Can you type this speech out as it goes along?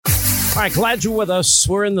All right, glad you're with us.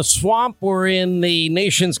 We're in the swamp. We're in the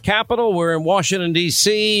nation's capital. We're in Washington,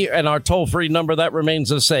 D.C., and our toll-free number, that remains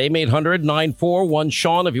the same,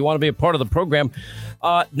 800-941-SEAN, if you want to be a part of the program.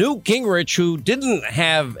 Newt Gingrich, who didn't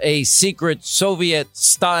have a secret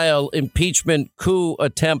Soviet-style impeachment coup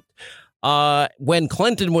attempt when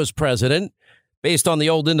Clinton was president, based on the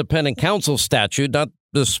old independent counsel statute, not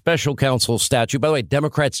the special counsel statute. By the way,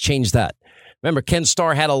 Democrats changed that. Remember, Ken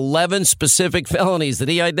Starr had 11 specific felonies that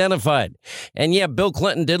he identified. And yeah, Bill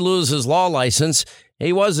Clinton did lose his law license.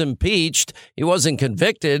 He was impeached. He wasn't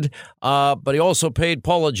convicted, but he also paid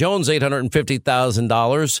Paula Jones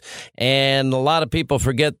 $850,000. And a lot of people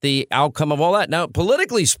forget the outcome of all that. Now,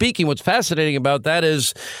 politically speaking, what's fascinating about that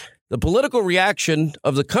is the political reaction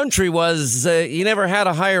of the country was he never had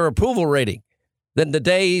a higher approval rating than the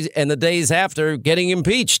days after getting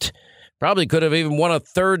impeached. Probably could have even won a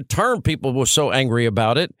third term. People were so angry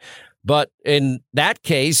about it. But in that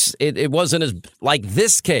case, it wasn't as like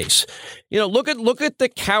this case. You know, look at the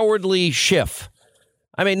cowardly Schiff.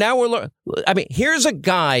 I mean, here's a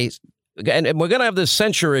guy, and we're going to have this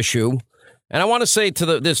censure issue. And I want to say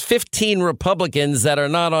to there's 15 Republicans that are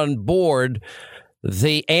not on board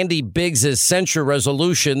the Andy Biggs' censure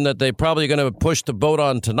resolution that they probably going to push to vote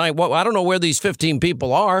on tonight. Well, I don't know where these 15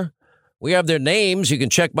 people are. We have their names. You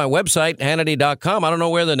can check my website, Hannity.com. I don't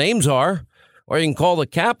know where the names are. Or you can call the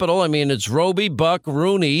Capitol. I mean, it's Roby, Buck,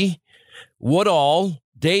 Rooney, Woodall,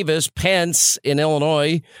 Davis, Pence in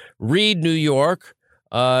Illinois, Reed, New York,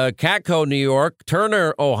 Katko, New York,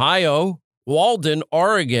 Turner, Ohio, Walden,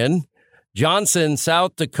 Oregon, Johnson,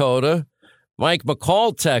 South Dakota, Mike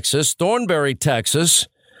McCall, Texas, Thornberry, Texas.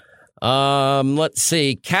 Let's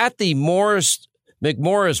see, Kathy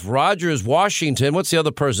McMorris Rogers, Washington. What's the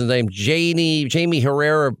other person's name? Jamie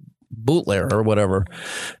Herrera Bootler or whatever.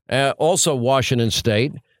 Also Washington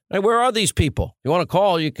State. Hey, where are these people? You want to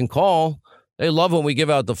call, you can call. They love when we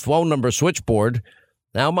give out the phone number switchboard.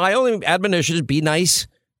 Now, my only admonition is be nice,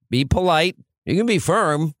 be polite. You can be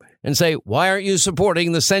firm and say, why aren't you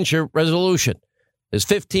supporting the censure resolution? There's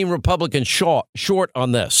 15 Republicans short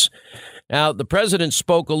on this. Now, the president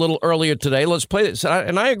spoke a little earlier today. Let's play this.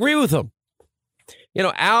 And I agree with him. You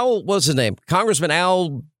know, what's his name? Congressman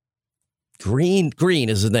Al Green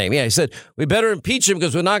is his name. Yeah, he said, we better impeach him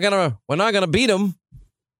because we're not gonna beat him.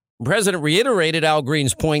 The president reiterated Al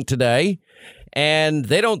Green's point today, and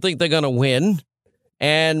they don't think they're going to win.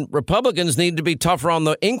 And Republicans need to be tougher on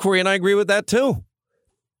the inquiry, and I agree with that, too.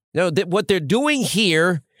 You know, what they're doing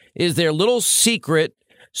here is their little secret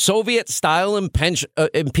Soviet-style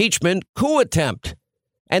impeachment coup attempt,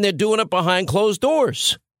 and they're doing it behind closed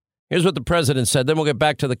doors. Here's what the president said. Then we'll get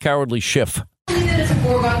back to the cowardly Schiff. I think that it's a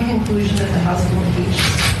foregone conclusion that the House will impeach.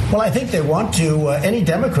 Well, I think they want to. Any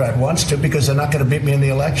Democrat wants to because they're not going to beat me in the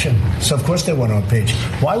election. So, of course, they want to impeach.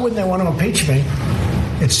 Why wouldn't they want to impeach me?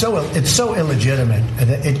 It's so illegitimate.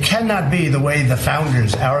 It cannot be the way the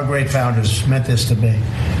founders, our great founders, meant this to be.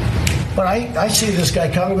 But I see this guy,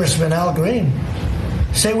 Congressman Al Green,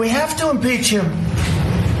 say we have to impeach him.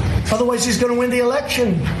 Otherwise, he's going to win the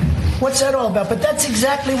election. What's that all about? But that's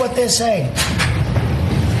exactly what they're saying.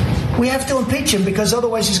 We have to impeach him because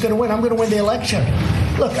otherwise he's going to win. I'm going to win the election.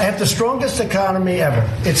 Look, I have the strongest economy ever.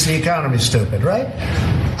 It's the economy, stupid, right?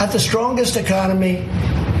 I have the strongest economy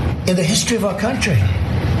in the history of our country.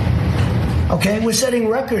 Okay, we're setting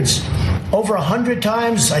records. Over 100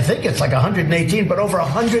 times, I think it's like 118, but over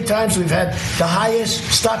 100 times we've had the highest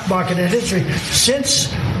stock market in history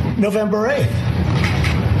since November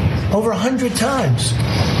 8th. Over 100 times.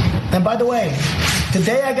 And by the way, the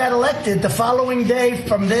day I got elected, the following day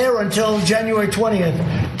from there until January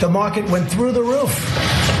 20th, the market went through the roof.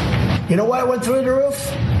 You know why it went through the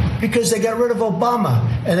roof? Because they got rid of Obama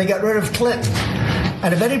and they got rid of Clinton.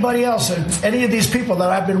 And if anybody else, if any of these people that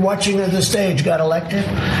I've been watching on the stage got elected,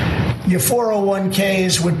 your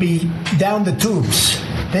 401ks would be down the tubes.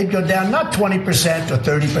 They'd go down not 20% or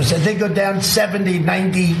 30%. They'd go down 70,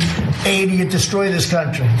 90, 80. You'd destroy this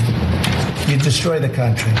country. You'd destroy the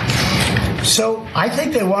country. So I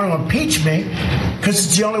think they want to impeach me because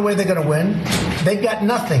it's the only way they're going to win. They've got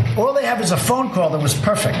nothing. All they have is a phone call that was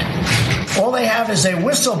perfect. All they have is a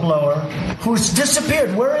whistleblower who's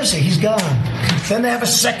disappeared. Where is he? He's gone. Then they have a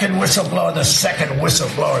second whistleblower. The second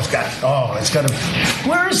whistleblower's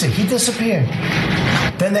where is he? He disappeared.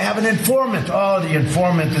 Then they have an informant. Oh, the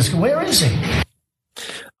informant is, where is he?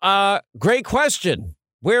 Great question.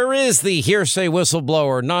 Where is the hearsay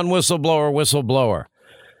whistleblower, non-whistleblower, whistleblower?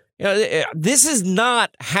 You know, this is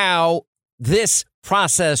not how this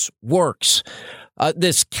process works.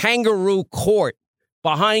 This kangaroo court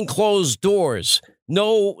behind closed doors.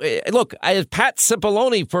 No, look, Pat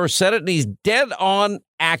Cipollone first said it, and he's dead on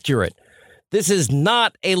accurate. This is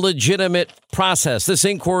not a legitimate process. This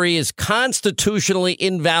inquiry is constitutionally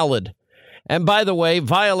invalid. And by the way,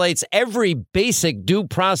 violates every basic due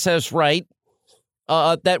process right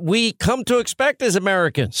that we come to expect as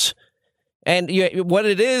Americans. And what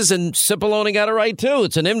it is, and Cipollone got it right, too.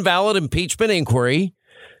 It's an invalid impeachment inquiry,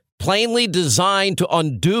 plainly designed to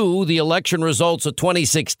undo the election results of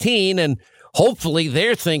 2016. And hopefully,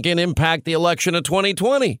 they're thinking impact the election of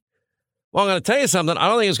 2020. Well, I'm going to tell you something. I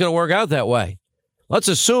don't think it's going to work out that way. Let's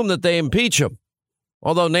assume that they impeach him.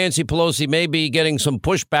 Although Nancy Pelosi may be getting some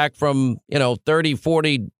pushback from, 30,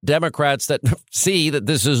 40 Democrats that see that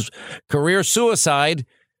this is career suicide,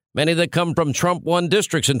 many that come from Trump won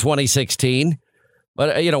districts in 2016.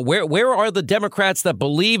 But, where are the Democrats that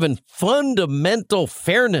believe in fundamental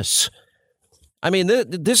fairness? I mean,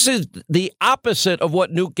 this is the opposite of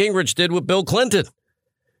what Newt Gingrich did with Bill Clinton.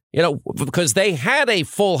 Because they had a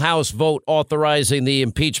full House vote authorizing the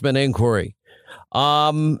impeachment inquiry.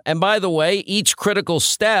 And by the way, each critical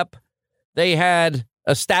step, they had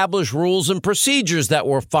established rules and procedures that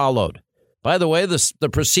were followed. By the way, the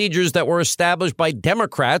procedures that were established by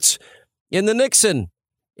Democrats in the Nixon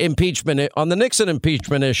impeachment, on the Nixon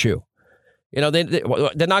impeachment issue. They're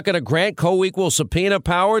not going to grant co-equal subpoena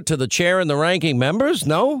power to the chair and the ranking members.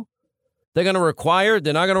 No. They're not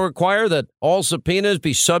going to require that all subpoenas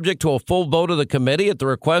be subject to a full vote of the committee at the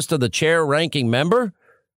request of the chair ranking member.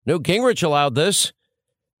 Newt Gingrich allowed this.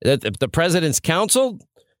 If the president's counsel,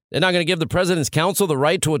 they're not going to give the president's counsel the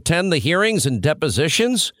right to attend the hearings and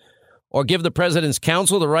depositions, or give the president's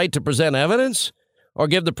counsel the right to present evidence, or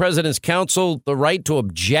give the president's counsel the right to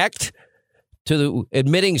object to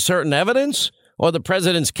admitting certain evidence, or the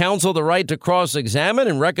president's counsel the right to cross-examine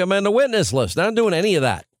and recommend a witness list. They're not doing any of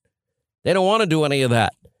that. They don't want to do any of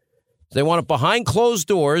that. They want it behind closed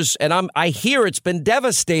doors. And I hear it's been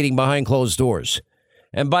devastating behind closed doors.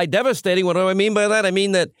 And by devastating, what do I mean by that? I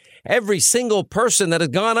mean that every single person that has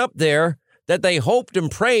gone up there that they hoped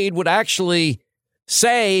and prayed would actually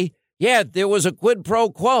say, yeah, there was a quid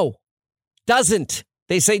pro quo. Doesn't.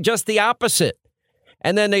 They say just the opposite.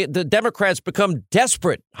 And then the Democrats become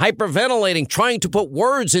desperate, hyperventilating, trying to put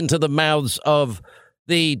words into the mouths of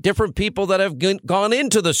the different people that have gone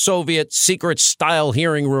into the Soviet secret style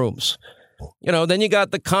hearing rooms. Then you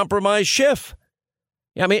got the compromised Schiff.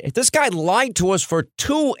 I mean, this guy lied to us for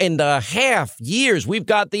 2.5 years. We've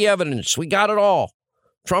got the evidence. We got it all.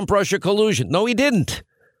 Trump-Russia collusion. No, he didn't.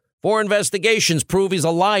 4 investigations prove he's a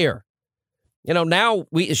liar. Now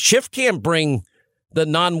Schiff can't bring the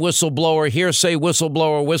non-whistleblower, hearsay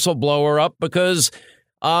whistleblower up because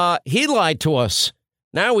he lied to us.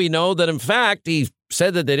 Now we know that, in fact, he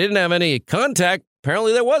said that they didn't have any contact.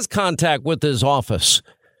 Apparently there was contact with his office.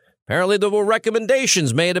 Apparently there were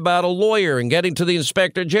recommendations made about a lawyer and getting to the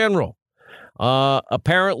inspector general. And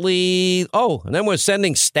then we're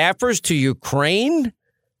sending staffers to Ukraine.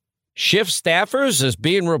 Schiff staffers is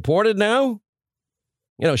being reported now.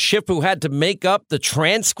 Schiff, who had to make up the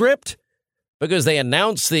transcript because they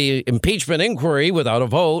announced the impeachment inquiry without a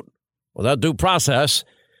vote, without due process,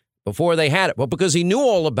 before they had it. Well, because he knew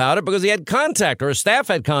all about it, because he had contact or his staff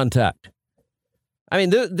had contact. I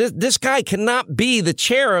mean, this guy cannot be the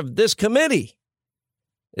chair of this committee.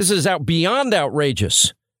 This is beyond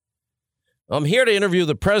outrageous. I'm here to interview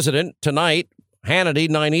the president tonight, Hannity,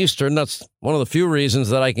 9 Eastern. That's one of the few reasons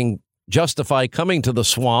that I can justify coming to the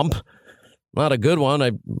swamp. Not a good one.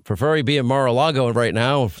 I prefer he be in Mar-a-Lago right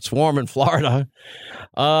now if it's warm in Florida.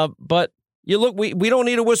 But you look, we don't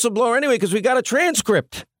need a whistleblower anyway because we got a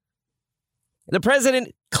transcript. The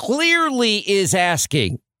president clearly is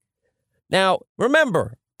asking. Now,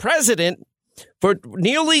 remember, president, for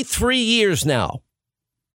nearly 3 years now,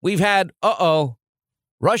 we've had,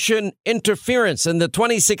 Russian interference in the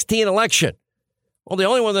 2016 election. Well, the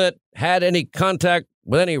only one that had any contact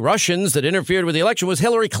with any Russians that interfered with the election was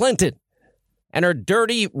Hillary Clinton and her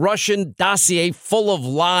dirty Russian dossier full of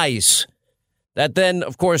lies that then,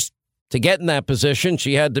 of course, to get in that position,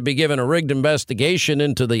 she had to be given a rigged investigation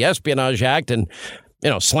into the Espionage Act and,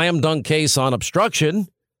 slam dunk case on obstruction.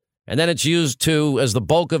 And then it's used as the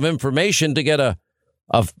bulk of information to get a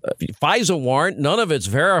FISA warrant. None of it's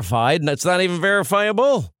verified, and it's not even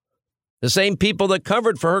verifiable. The same people that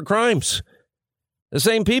covered for her crimes. The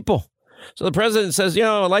same people. So the president says,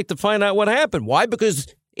 I'd like to find out what happened. Why?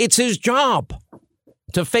 Because it's his job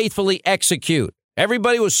to faithfully execute.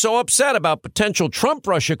 Everybody was so upset about potential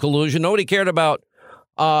Trump-Russia collusion. Nobody cared about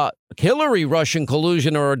Hillary-Russian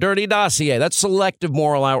collusion or a dirty dossier. That's selective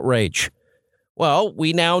moral outrage. Well,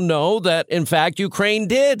 we now know that, in fact, Ukraine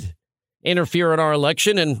did interfere in our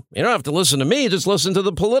election. And you don't have to listen to me. Just listen to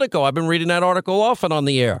the Politico. I've been reading that article often on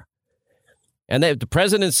the air. And the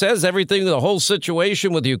president says everything, the whole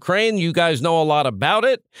situation with Ukraine, you guys know a lot about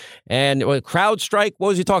it. And with CrowdStrike, what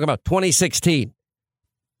was he talking about? 2016.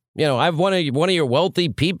 You know, I've one of your wealthy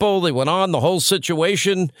people. They went on the whole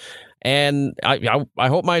situation. And I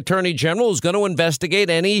hope my attorney general is going to investigate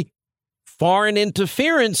any foreign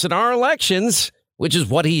interference in our elections, which is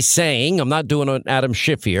what he's saying. I'm not doing an Adam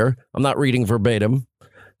Schiff here. I'm not reading verbatim.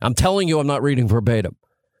 I'm telling you I'm not reading verbatim.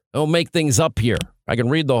 Don't make things up here. I can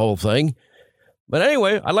read the whole thing. But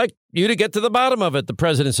anyway, I'd like you to get to the bottom of it, the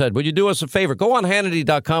president said. Would you do us a favor? Go on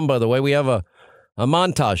Hannity.com, by the way. We have a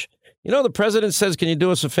montage. You know, the president says, can you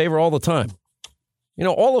do us a favor all the time? You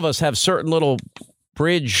know, all of us have certain little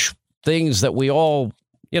bridge things that we all,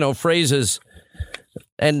 you know, phrases,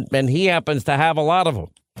 and he happens to have a lot of them.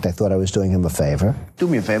 I thought I was doing him a favor. Do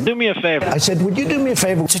me a favor. Do me a favor. I said, would you do me a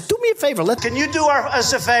favor? I said, do me a favor. Can you do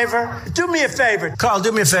us a favor? Do me a favor. Carl,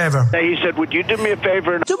 do me a favor. He said, would you do me a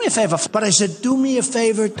favor? Do me a favor. But I said, do me a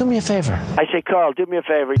favor. Do me a favor. I say, Carl, do me a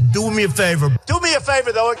favor. Do me a favor. Do me a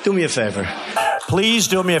favor, though. Do me a favor. Please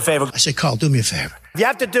do me a favor. I say, Carl, do me a favor. You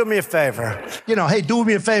have to do me a favor. You know, hey, do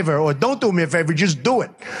me a favor or don't do me a favor. Just do it.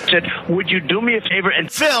 I said, would you do me a favor? And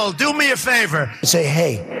Phil, do me a favor. I say,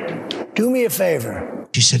 hey, do me a favor.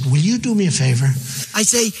 She said, will you do me a favor? I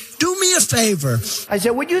say, do me a favor. I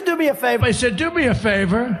said, would you do me a favor? I said, do me a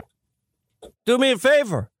favor. Do me a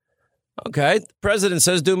favor. Okay. The president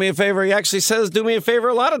says, do me a favor. He actually says, do me a favor.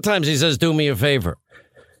 A lot of times he says, do me a favor.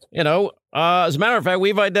 You know, as a matter of fact,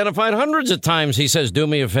 we've identified hundreds of times he says, do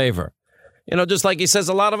me a favor. You know, just like he says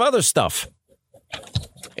a lot of other stuff.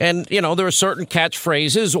 And, you know, there are certain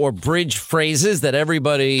catchphrases or bridge phrases that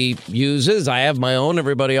everybody uses. I have my own.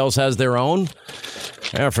 Everybody else has their own.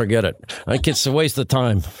 Forget it. I think it's a waste of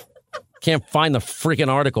time. Can't find the freaking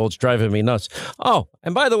article. It's driving me nuts. Oh,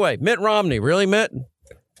 and by the way, Mitt Romney. Really, Mitt?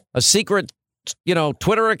 A secret, you know,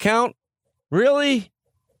 Twitter account? Really?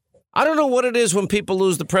 I don't know what it is when people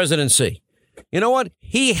lose the presidency. You know what?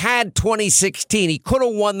 He had 2016. He could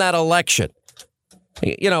have won that election.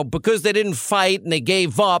 You know, because they didn't fight and they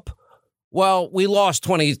gave up. Well, we lost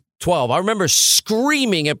 2012. I remember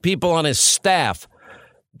screaming at people on his staff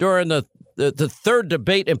during the third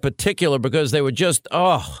debate in particular, because they were just,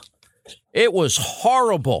 it was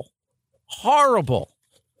horrible. Horrible.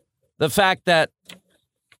 The fact that,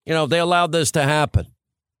 you know, they allowed this to happen.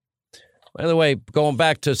 By the way, going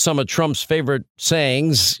back to some of Trump's favorite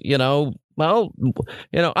sayings, you know, well, you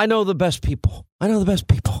know, I know the best people. I know the best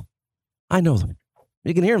people. I know them.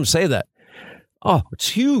 You can hear him say that. Oh, it's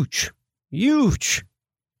huge. Huge.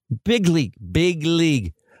 Big league. Big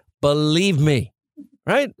league. Believe me.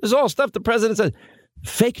 Right? This is all stuff the president said.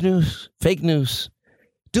 Fake news. Fake news.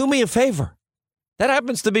 Do me a favor. That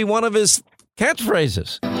happens to be one of his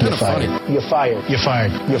catchphrases. You're fired. Funny. You're fired. You're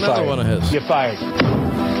fired. You're Another fired. one of his. You're fired.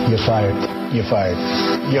 You're fired. You're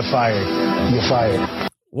fired. You're fired. You're fired.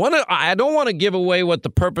 I don't want to give away what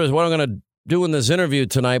I'm going to do in this interview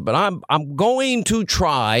tonight, but I'm going to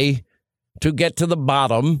try to get to the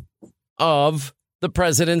bottom of the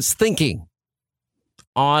president's thinking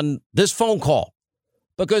on this phone call,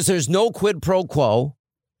 because there's no quid pro quo,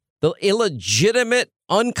 the illegitimate,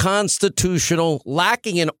 unconstitutional,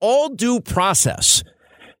 lacking in all due process.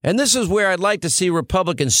 And this is where I'd like to see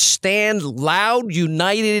Republicans stand loud,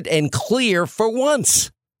 united, and clear for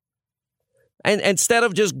once. And instead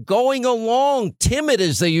of just going along timid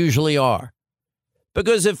as they usually are.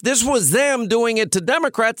 Because if this was them doing it to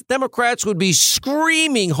Democrats, Democrats would be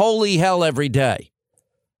screaming holy hell every day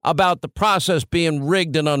about the process being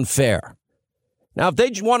rigged and unfair. Now, if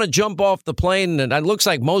they want to jump off the plane, and it looks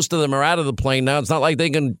like most of them are out of the plane now, it's not like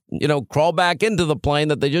they can, you know, crawl back into the plane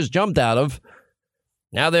that they just jumped out of.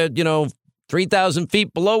 Now they're, 3,000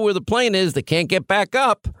 feet below where the plane is. They can't get back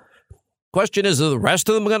up. Question is, are the rest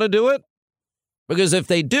of them going to do it? Because if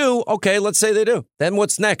they do, okay, let's say they do. Then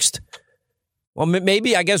what's next? Well,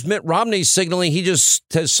 maybe, I guess Mitt Romney's signaling he just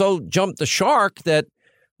has so jumped the shark that,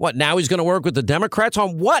 now he's going to work with the Democrats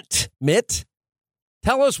on what, Mitt?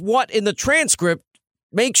 Tell us what in the transcript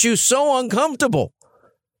makes you so uncomfortable.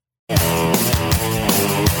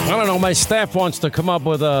 I don't know. My staff wants to come up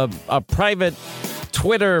with a private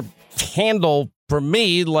Twitter handle for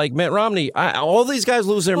me like Mitt Romney. All these guys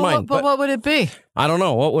lose their mind. But what would it be? I don't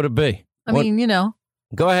know. What would it be? I mean,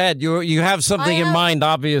 Go ahead. You have something in mind,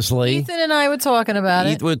 obviously. Ethan and I were talking about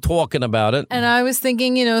it. We're talking about it. And I was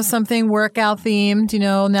thinking, something workout themed,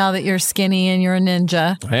 now that you're skinny and you're a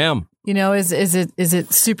ninja. I am. Is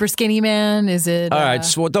it super skinny man? Is it? All right.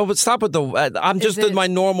 So don't stop with the. I'm just in my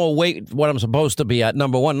normal weight, what I'm supposed to be at.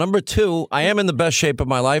 Number one. Number two, I am in the best shape of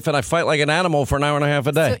my life, and I fight like an animal for an hour and a half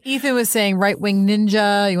a day. So Ethan was saying right wing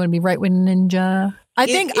ninja. You want to be right wing ninja?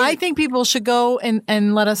 I think people should go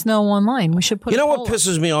and let us know online. We should put. You know what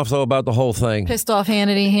pisses me off though about the whole thing? Pissed off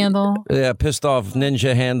Hannity handle. Yeah, pissed off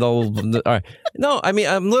ninja handle. All right. No, I mean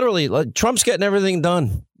I'm literally Trump's getting everything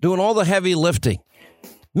done, doing all the heavy lifting.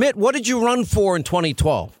 Mitt, what did you run for in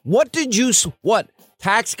 2012? What?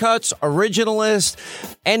 Tax cuts,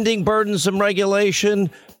 originalist, ending burdensome regulation,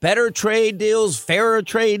 better trade deals, fairer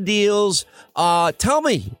trade deals. Tell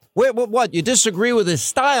me, what? You disagree with his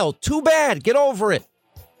style? Too bad. Get over it.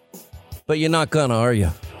 But you're not gonna, are you?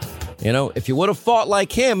 You know, if you would have fought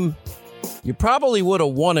like him, you probably would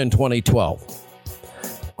have won in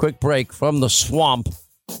 2012. Quick break from the swamp.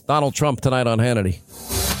 Donald Trump tonight on Hannity.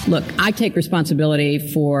 Look, I take responsibility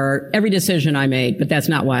for every decision I made, but that's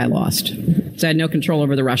not why I lost. So I had no control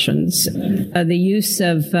over the Russians. The use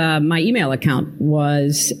of my email account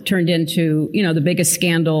was turned into, the biggest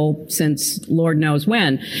scandal since Lord knows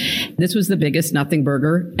when. This was the biggest nothing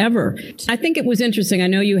burger ever. I think it was interesting. I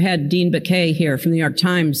know you had Dean Baquet here from the New York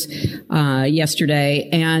Times yesterday,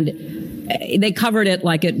 and they covered it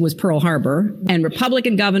like it was Pearl Harbor, and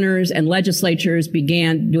Republican governors and legislatures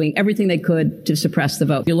began doing everything they could to suppress the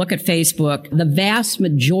vote. You look at Facebook, the vast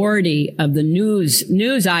majority of the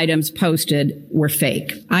news items posted were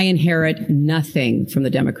fake. I inherit nothing from the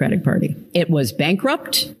Democratic Party. It was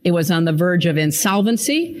bankrupt. It was on the verge of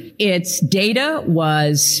insolvency. Its data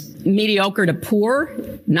was mediocre to poor,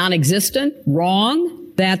 non-existent,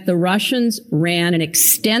 wrong, that the Russians ran an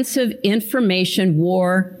extensive information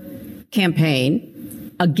war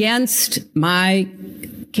campaign against my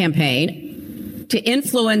campaign to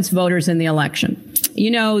influence voters in the election.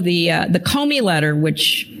 The Comey letter,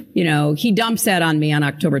 which, he dumps that on me on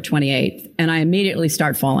October 28th, and I immediately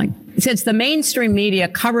start falling. Since the mainstream media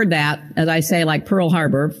covered that, as I say, like Pearl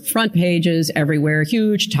Harbor, front pages everywhere,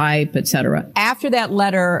 huge type, etc. After that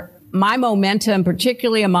letter, my momentum,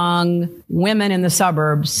 particularly among women in the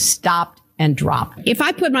suburbs, stopped and drop. If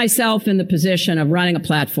I put myself in the position of running a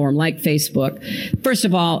platform like Facebook, first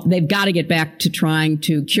of all, they've got to get back to trying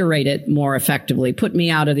to curate it more effectively, put me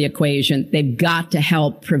out of the equation. They've got to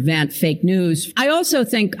help prevent fake news. I also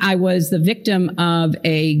think I was the victim of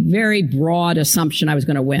a very broad assumption I was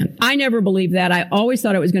going to win. I never believed that. I always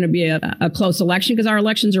thought it was going to be a close election because our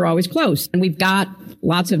elections are always close. And we've got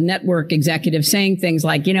lots of network executives saying things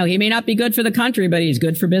like, he may not be good for the country, but he's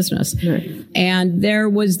good for business. Right. And there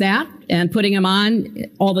was that, and putting him on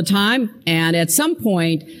all the time. And at some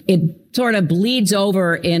point, it sort of bleeds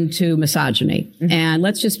over into misogyny. Mm-hmm. And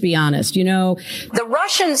let's just be honest, the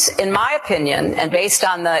Russians, in my opinion, and based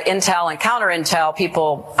on the intel and counter intel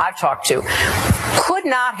people I've talked to, could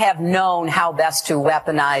not have known how best to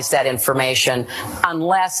weaponize that information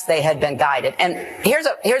unless they had been guided. And here's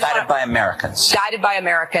guided by Americans. Guided by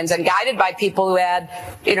Americans and guided by people who had,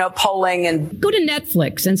 polling. And go to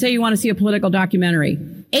Netflix and say you want to see a political documentary.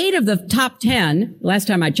 8 of the top 10, last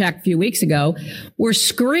time I checked a few weeks ago, were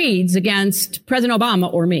screeds against President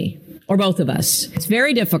Obama or me, or both of us. It's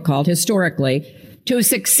very difficult, historically, to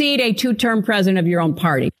succeed a 2-term president of your own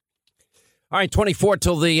party. All right, 24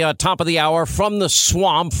 till the top of the hour from the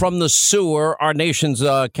swamp, from the sewer, our nation's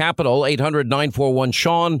capital,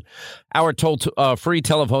 800-941-SEAN, our toll-free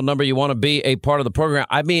telephone number. You want to be a part of the program.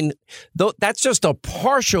 I mean, that's just a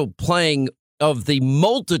partial playing of the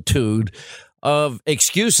multitude of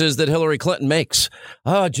excuses that Hillary Clinton makes.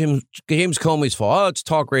 Oh, James Comey's fault. Oh, it's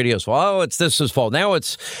talk radio's fault. Oh, it's this' fault. Now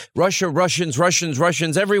it's Russia,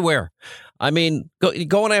 Russians everywhere. I mean,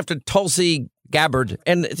 going after Tulsi Gabbard,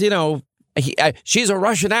 and, she's a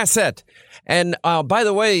Russian asset. And by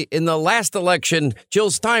the way, in the last election,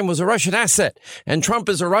 Jill Stein was a Russian asset, and Trump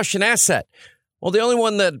is a Russian asset. Well, the only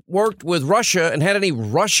one that worked with Russia and had any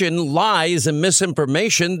Russian lies and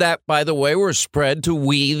misinformation that, by the way, were spread to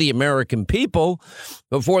we, the American people,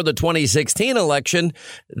 before the 2016 election,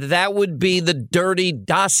 that would be the dirty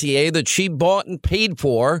dossier that she bought and paid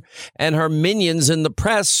for, and her minions in the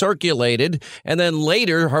press circulated, and then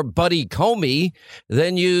later her buddy Comey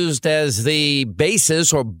then used as the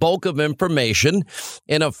basis or bulk of information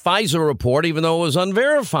in a FISA report, even though it was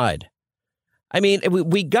unverified. I mean,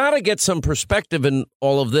 we got to get some perspective in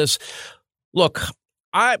all of this. Look,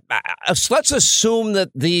 let's assume that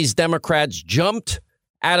these Democrats jumped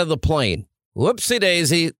out of the plane. Whoopsie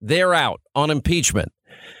daisy, they're out on impeachment.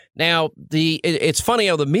 Now, it's funny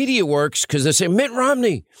how the media works because they say Mitt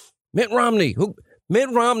Romney. Mitt Romney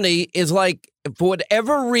is like, for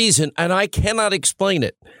whatever reason, and I cannot explain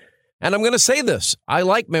it. And I'm going to say this. I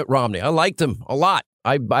like Mitt Romney. I liked him a lot.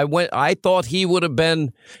 I thought he would have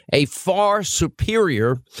been a far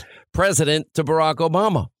superior president to Barack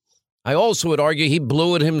Obama. I also would argue he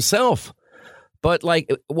blew it himself. But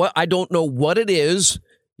I don't know what it is.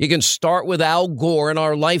 You can start with Al Gore in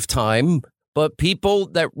our lifetime, but people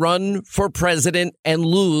that run for president and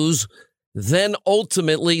lose, then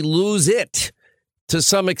ultimately lose it to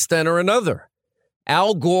some extent or another.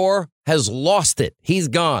 Al Gore has lost it. He's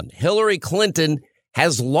gone. Hillary Clinton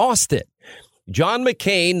has lost it. John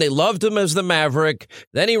McCain, they loved him as the maverick.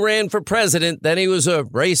 Then he ran for president. Then he was a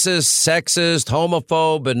racist, sexist,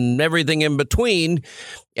 homophobe, and everything in between.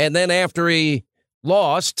 And then after he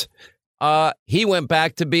lost, he went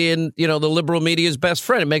back to being, the liberal media's best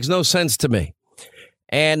friend. It makes no sense to me.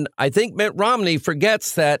 And I think Mitt Romney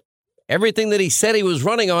forgets that everything that he said he was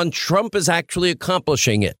running on, Trump is actually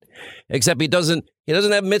accomplishing it, except he doesn't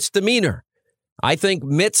have Mitt's demeanor. I think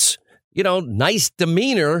Mitt's, nice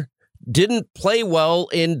demeanor didn't play well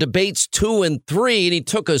in debates 2 and 3, and he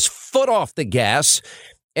took his foot off the gas,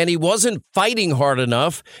 and he wasn't fighting hard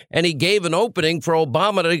enough, and he gave an opening for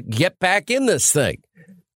Obama to get back in this thing,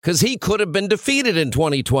 because he could have been defeated in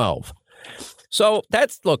 2012. So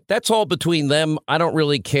that's all between them. I don't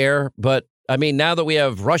really care, but I mean, now that we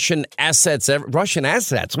have Russian assets, what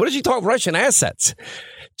did she talk Russian assets?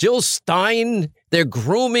 Jill Stein, they're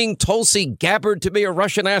grooming Tulsi Gabbard to be a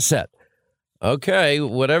Russian asset. Okay,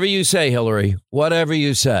 whatever you say, Hillary, whatever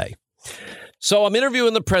you say. So I'm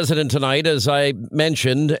interviewing the president tonight, as I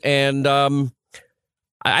mentioned, and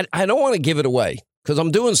I don't want to give it away because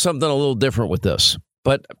I'm doing something a little different with this.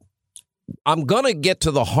 But I'm going to get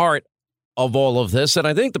to the heart of all of this. And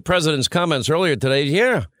I think the president's comments earlier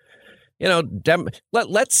today,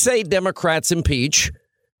 let's say Democrats impeach,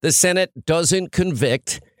 the Senate doesn't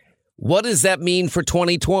convict. What does that mean for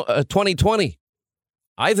 2020?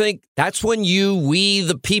 I think that's when we,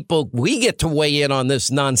 the people, we get to weigh in on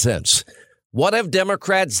this nonsense. What have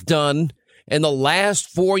Democrats done in the last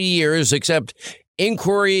 4 years except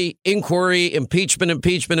inquiry, impeachment?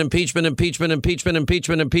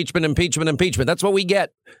 That's what we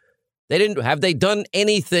get. Have they done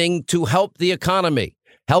anything to help the economy,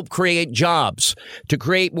 help create jobs, to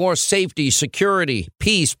create more safety, security,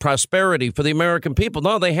 peace, prosperity for the American people?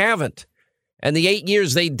 No, they haven't. And the 8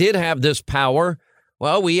 years they did have this power,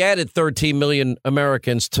 well, we added 13 million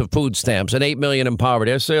Americans to food stamps and 8 million in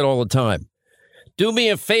poverty. I say it all the time. Do me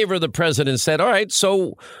a favor, the president said. All right,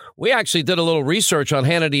 so we actually did a little research on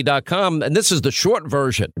Hannity.com, and this is the short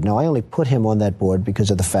version. No, I only put him on that board because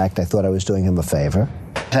of the fact I thought I was doing him a favor.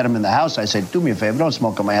 Had him in the house. I said, do me a favor. Don't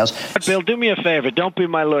smoke in my house. Bill, do me a favor. Don't be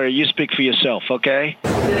my lawyer. You speak for yourself, okay?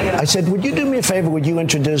 I said, would you do me a favor? Would you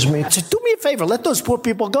introduce me? I said, do me a favor. Let those poor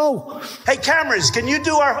people go. Hey, cameras, can you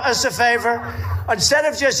do us a favor? Instead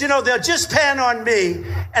of just, they'll just pan on me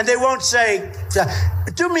and they won't say,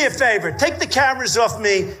 do me a favor. Take the cameras off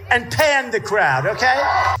me and pan the crowd, okay?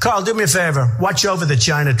 Carl, do me a favor. Watch over the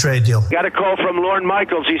China trade deal. Got a call from Lorne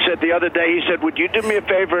Michaels. He said the other day, would you do me a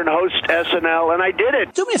favor and host SNL? And I did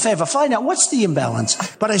it. Do me a favor. Find out what's the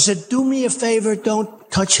imbalance. But I said, do me a favor. Don't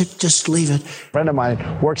touch it. Just leave it. A friend of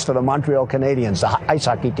mine works for the Montreal Canadiens, the ice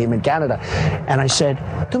hockey team in Canada. And I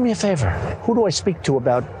said, do me a favor. Who do I speak to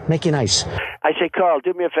about making ice? I say, Carl,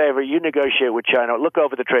 do me a favor. You negotiate with China. Look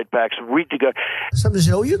over the trade packs. Somebody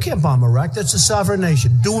said, you can't bomb Iraq. That's a sovereign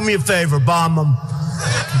nation. Do me a favor. Bomb them.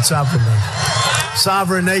 Sovereign nation.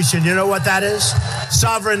 Sovereign nation. You know what that is?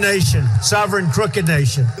 Sovereign nation. Sovereign crooked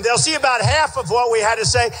nation. They'll see about half of what we had to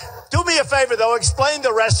say. Do me a favor, though. Explain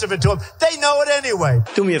the rest of it to them. They know it anyway.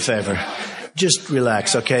 Do me a favor. Just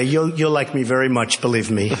relax, okay? You'll like me very much,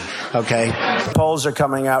 believe me, okay? Polls are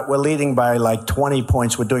coming out. We're leading by like 20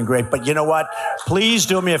 points. We're doing great. But you know what? Please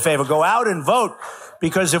do me a favor. Go out and vote.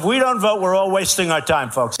 Because if we don't vote, we're all wasting our time,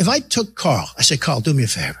 folks. If I took Carl, I said, Carl, do me a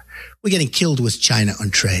favor. We're getting killed with China on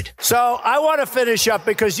trade. So I want to finish up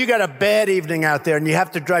because you got a bad evening out there and you have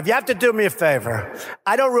to drive. You have to do me a favor.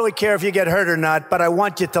 I don't really care if you get hurt or not, but I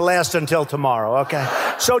want you to last until tomorrow, okay?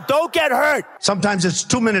 So don't get hurt. Sometimes it's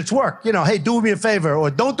 2 minutes work. Hey, do me a favor or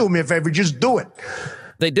don't do me a favor. Just do it.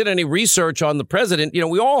 They did any research on the president.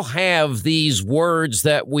 We all have these words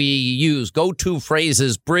that we use, go-to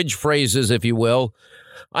phrases, bridge phrases, if you will.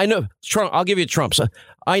 I know Trump. I'll give you Trump's.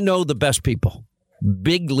 I know the best people.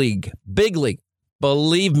 Big league.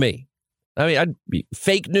 Believe me. I mean,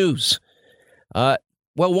 fake news. Well,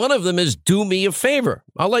 one of them is do me a favor.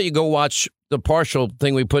 I'll let you go watch the partial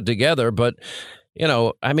thing we put together. But,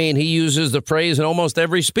 he uses the phrase in almost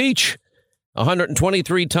every speech.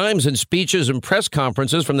 123 times in speeches and press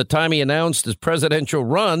conferences from the time he announced his presidential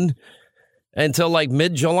run until like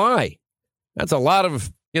mid-July. That's a lot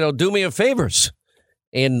of, do me a favors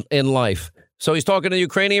in life. So he's talking to the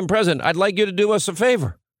Ukrainian president. I'd like you to do us a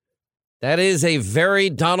favor. That is a very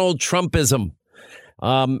Donald Trumpism.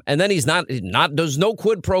 And then he's not, there's no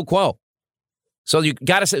quid pro quo. So you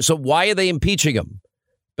got to say, so why are they impeaching him?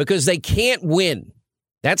 because they can't win.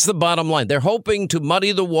 That's the bottom line. They're hoping to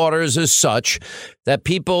muddy the waters as such that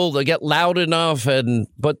people they get loud enough,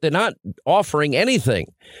 but they're not offering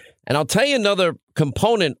anything. And I'll tell you another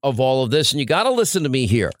component of all of this, and you got to listen to me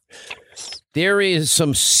here. There is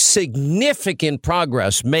some significant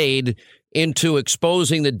progress made into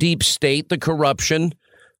exposing the deep state, the corruption,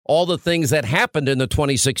 all the things that happened in the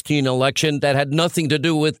 2016 election that had nothing to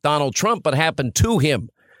do with Donald Trump, but happened to him.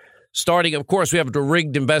 Starting, of course, we have the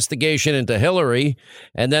rigged investigation into Hillary.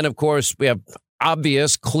 And then, of course, we have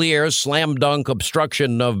obvious, clear, slam dunk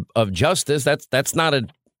obstruction of justice. That's not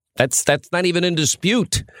even in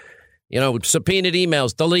dispute. Subpoenaed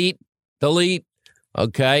emails, delete.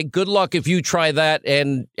 OK, good luck if you try that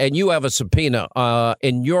and you have a subpoena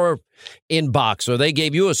in your inbox, or they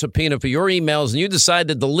gave you a subpoena for your emails and you decide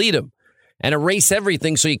to delete them and erase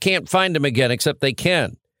everything so you can't find them again, except they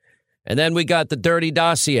can. And then we got the dirty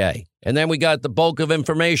dossier, and then we got the bulk of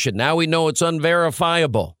information. Now we know it's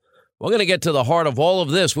unverifiable. We're going to get to the heart of all of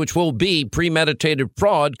this, which will be premeditated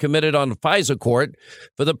fraud committed on the FISA court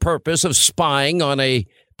for the purpose of spying on a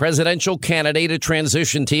presidential candidate, a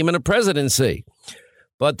transition team, and a presidency.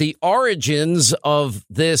 But the origins of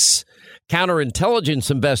this counterintelligence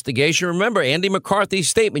investigation, remember Andy McCarthy's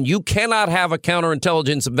statement, you cannot have a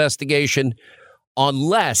counterintelligence investigation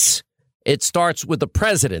unless it starts with the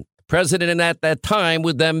president. President at that time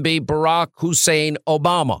would then be Barack Hussein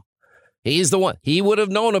Obama. He's the one. He would have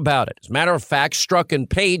known about it. As a matter of fact, Strzok and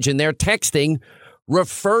Page in their texting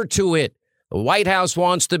refer to it. The White House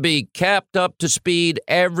wants to be kept up to speed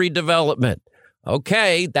every development.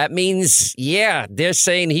 Okay, that means, they're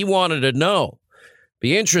saying he wanted to know.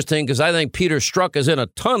 Be interesting because I think Peter Strzok is in a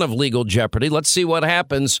ton of legal jeopardy. Let's see what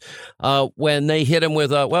happens when they hit him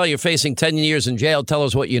with, you're facing 10 years in jail. Tell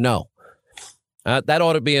us what you know. That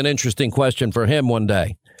ought to be an interesting question for him one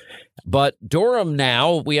day. But Durham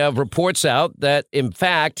now, we have reports out that, in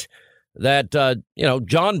fact, that,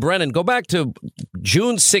 John Brennan, go back to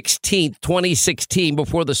June 16th, 2016,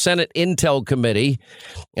 before the Senate Intel Committee,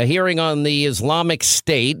 a hearing on the Islamic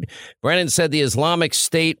State. Brennan said the Islamic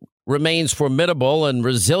State remains formidable and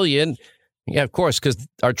resilient. Yeah, of course, because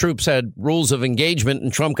our troops had rules of engagement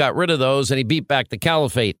and Trump got rid of those and he beat back the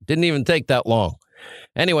caliphate. Didn't even take that long.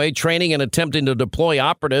 Anyway, training and attempting to deploy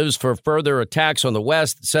operatives for further attacks on the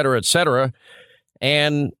West, et cetera, et cetera.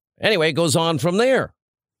 And anyway, it goes on from there.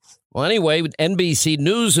 Well, anyway, NBC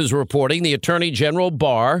News is reporting the Attorney General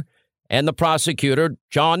Barr and the prosecutor,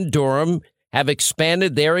 John Durham, have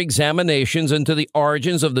expanded their examinations into the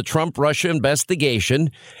origins of the Trump-Russia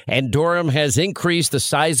investigation. And Durham has increased the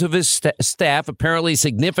size of his staff, apparently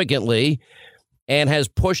significantly, and has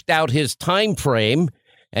pushed out his time frame.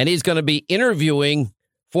 And he's going to be interviewing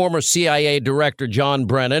former CIA Director John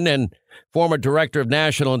Brennan and former Director of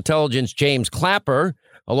National Intelligence James Clapper,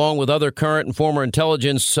 along with other current and former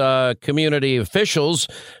intelligence community officials.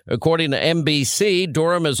 According to NBC,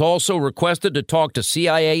 Durham has also requested to talk to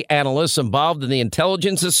CIA analysts involved in the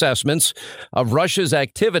intelligence assessments of Russia's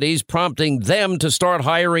activities, prompting them to start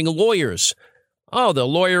hiring lawyers. Oh, they're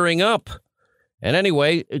lawyering up. And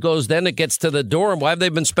anyway, it gets to the Durham. Why have they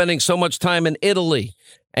been spending so much time in Italy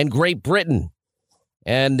and Great Britain?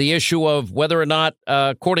 And the issue of whether or not,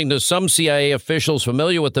 according to some CIA officials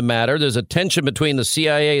familiar with the matter, there's a tension between the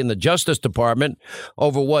CIA and the Justice Department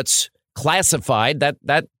over what's classified.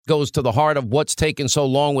 That goes to the heart of what's taken so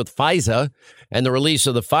long with FISA and the release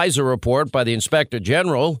of the FISA report by the Inspector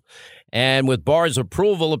General. And with Barr's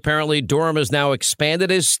approval, apparently Durham has now expanded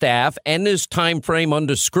his staff and his time frame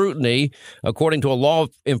under scrutiny, according to a law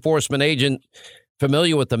enforcement agent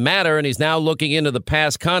familiar with the matter. And he's now looking into the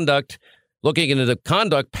conduct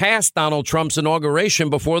past Donald Trump's inauguration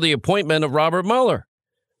before the appointment of Robert Mueller.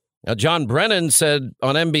 Now, John Brennan said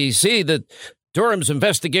on NBC that Durham's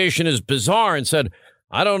investigation is bizarre and said,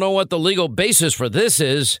 I don't know what the legal basis for this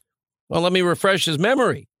is. Well, let me refresh his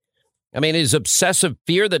memory. I mean, his obsessive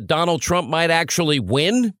fear that Donald Trump might actually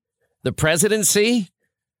win the presidency.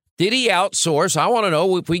 Did he outsource? I want to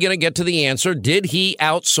know if we're going to get to the answer. Did he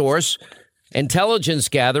outsource intelligence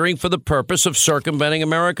gathering for the purpose of circumventing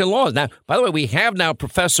American laws? Now, by the way, we have now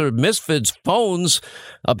Professor Misfit's phones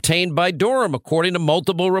obtained by Durham, according to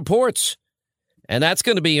multiple reports. And that's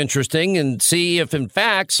going to be interesting and see if, in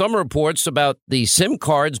fact, some reports about the SIM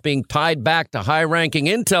cards being tied back to high-ranking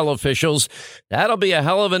intel officials, that'll be a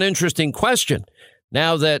hell of an interesting question.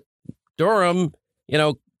 Now that Durham,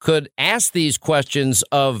 could ask these questions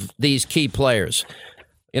of these key players.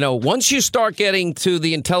 Once you start getting to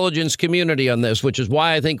the intelligence community on this, which is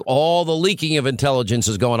why I think all the leaking of intelligence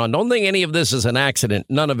is going on. Don't think any of this is an accident.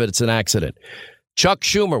 None of it's an accident. Chuck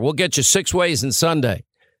Schumer, we'll get you 6 ways in Sunday.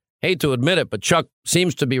 Hate to admit it, but Chuck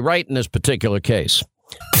seems to be right in this particular case.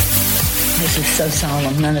 This is so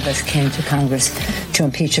solemn. None of us came to Congress to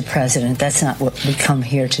impeach a president. That's not what we come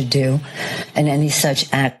here to do. And any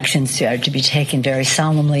such actions are to be taken very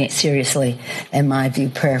solemnly, seriously, in my view,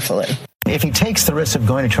 prayerfully. If he takes the risk of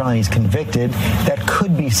going to trial and he's convicted, that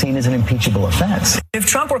could be seen as an impeachable offense. If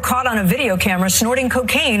Trump were caught on a video camera snorting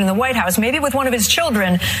cocaine in the White House, maybe with one of his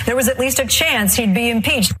children, there was at least a chance he'd be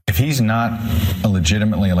impeached. If he's not a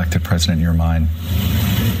legitimately elected president in your mind,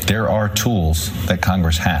 there are tools that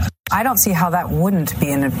Congress has. I don't see how that wouldn't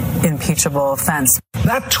be an impeachable offense.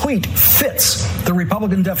 That tweet fits the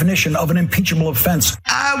Republican definition of an impeachable offense.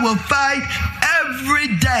 I will fight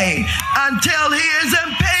every day until he is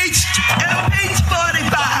impeached. Impeach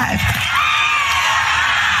 45.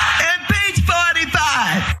 Impeach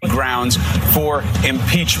 45. Grounds for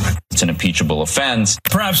impeachment. It's an impeachable offense.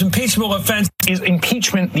 Perhaps impeachable offense. Is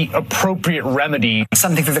impeachment the appropriate remedy?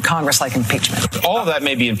 Something for the Congress like impeachment. All of that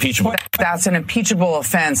may be impeachable. That's an impeachable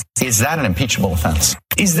offense. Is that an impeachable offense?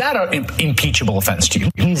 Is that an impeachable offense to you?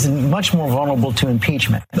 He's much more vulnerable to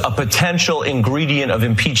impeachment. A potential ingredient of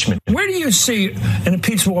impeachment. Where do you see an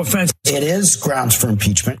impeachable offense? It is grounds for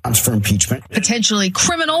impeachment. Potentially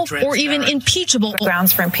criminal or even impeachable.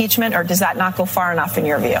 Grounds for impeachment, or does that not go far enough in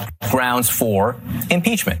your view? Grounds for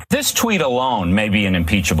impeachment. This tweet alone may be an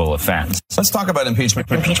impeachable offense. Let's talk about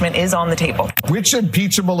impeachment. Impeachment is on the table. Which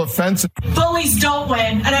impeachable offense? Bullies don't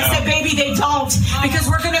win. And I said, baby, they don't. Because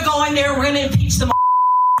we're going to go in there, we're going to impeach them.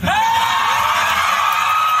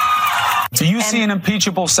 Do you see an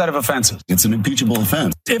impeachable set of offenses? It's an impeachable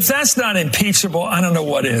offense. If that's not impeachable, I don't know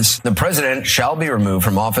what is. The president shall be removed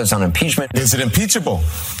from office on impeachment. Is it impeachable?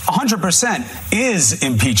 100% is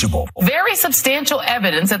impeachable. Very substantial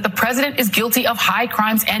evidence that the president is guilty of high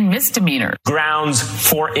crimes and misdemeanors. Grounds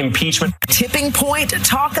for impeachment. Tipping point.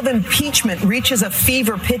 Talk of impeachment reaches a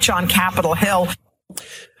fever pitch on Capitol Hill.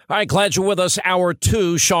 All right, glad you're with us. Hour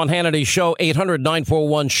 2, Sean Hannity Show,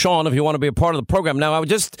 800-941-SEAN if you want to be a part of the program. Now,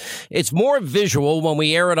 it's more visual when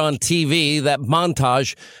we air it on TV, that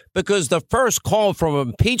montage, because the first call from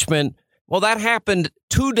impeachment, well, that happened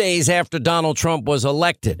 2 days after Donald Trump was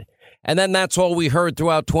elected. And then that's all we heard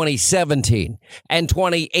throughout 2017 and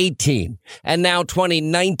 2018 and now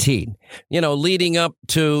 2019, leading up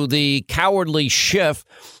to the cowardly Schiff,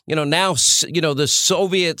 now, the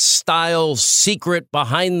Soviet style secret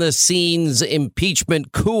behind the scenes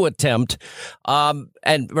impeachment coup attempt.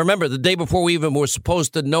 And remember, the day before we even were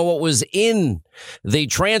supposed to know what was in the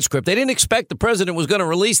transcript, they didn't expect the president was going to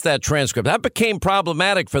release that transcript. That became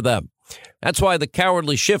problematic for them. That's why the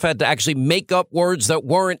cowardly Schiff had to actually make up words that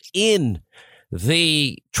weren't in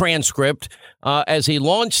the transcript as he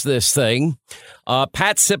launched this thing.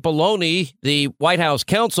 Pat Cipollone, the White House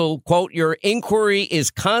counsel, quote, "Your inquiry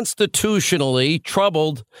is constitutionally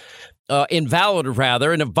invalid,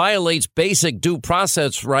 and it violates basic due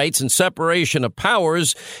process rights and separation of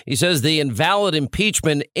powers." He says the invalid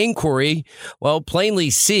impeachment inquiry, plainly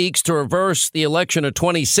seeks to reverse the election of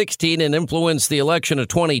 2016 and influence the election of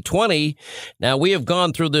 2020. Now, we have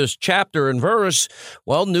gone through this chapter and verse.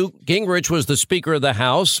 Well, Newt Gingrich was the Speaker of the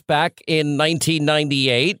House back in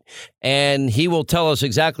 1998, and he will tell us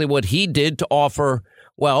exactly what he did to offer,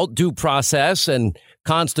 due process and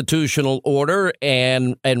constitutional order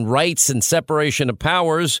and rights and separation of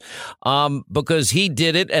powers, because he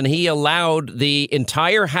did it and he allowed the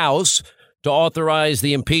entire House to authorize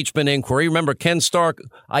the impeachment inquiry. Remember, Ken Stark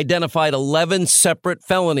identified 11 separate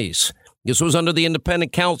felonies. This was under the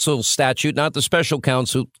independent counsel statute, not the special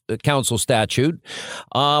counsel statute.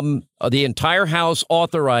 The entire House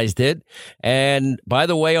authorized it. And by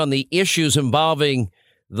the way, on the issues involving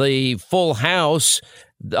the full House,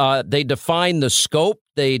 they define the scope.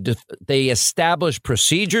 They establish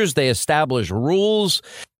procedures. They establish rules.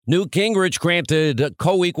 Newt Gingrich granted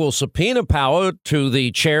co-equal subpoena power to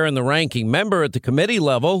the chair and the ranking member at the committee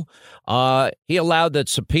level. He allowed that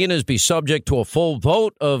subpoenas be subject to a full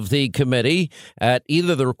vote of the committee at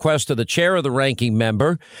either the request of the chair or the ranking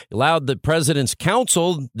member. He allowed the president's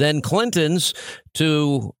counsel, then Clinton's,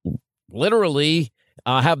 to literally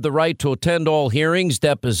have the right to attend all hearings,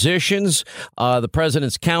 depositions, the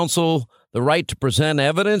president's counsel, the right to present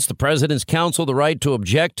evidence, the president's counsel, the right to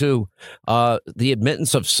object to the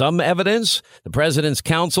admittance of some evidence, the president's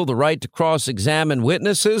counsel, the right to cross-examine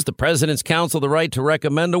witnesses, the president's counsel, the right to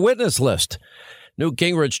recommend a witness list. Newt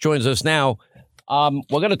Gingrich joins us now. We're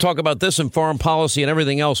going to talk about this and foreign policy and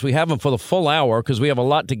everything else. We have him for the full hour because we have a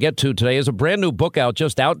lot to get to today. There's a brand new book out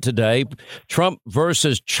today, Trump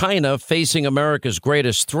versus China, Facing America's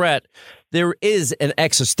Greatest Threat. There is an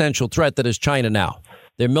existential threat that is China now.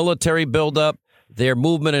 Their military buildup, their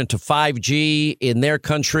movement into 5G in their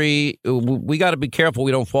country. We got to be careful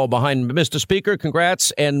we don't fall behind. Mr. Speaker,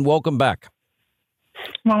 congrats and welcome back.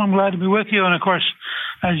 Well, I'm glad to be with you. And, of course,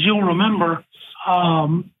 as you'll remember,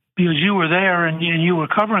 because you were there and you were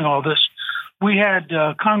covering all this, we had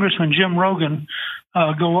Congressman Jim Rogan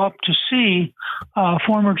go up to see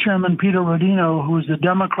former Chairman Peter Rodino, who was the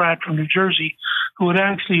Democrat from New Jersey, who had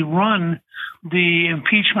actually run the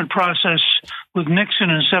impeachment process with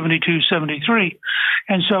Nixon in 72, 73.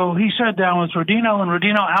 And so he sat down with Rodino, and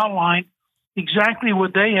Rodino outlined exactly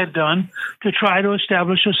what they had done to try to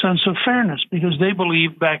establish a sense of fairness, because they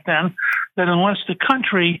believed back then that unless the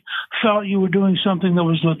country felt you were doing something that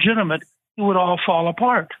was legitimate, it would all fall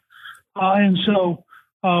apart. And so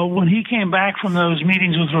when he came back from those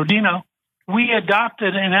meetings with Rodino, we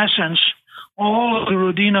adopted, in essence, all of the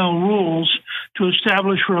Rodino rules to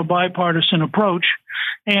establish for a bipartisan approach.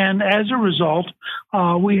 And as a result,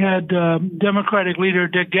 we had Democratic leader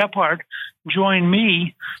Dick Gephardt join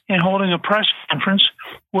me in holding a press conference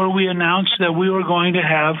where we announced that we were going to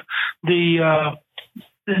have the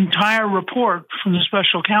entire report from the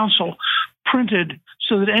special counsel printed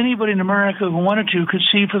so that anybody in America who wanted to could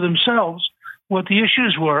see for themselves what the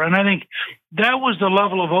issues were. And I think that was the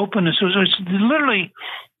level of openness. It's literally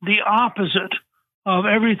the opposite of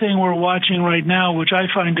everything we're watching right now, which I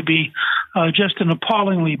find to be just an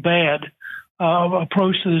appallingly bad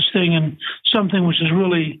approach to this thing, and something which is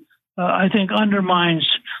really, I think, undermines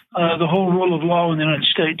the whole rule of law in the United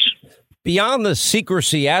States. Beyond the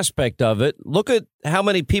secrecy aspect of it, look at how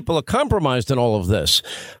many people are compromised in all of this.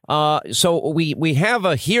 So we have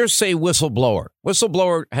a hearsay whistleblower.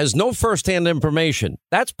 Whistleblower has no firsthand information.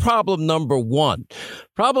 That's problem number one.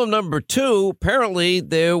 Problem number two, apparently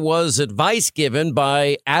there was advice given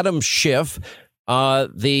by Adam Schiff,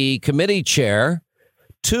 the committee chair,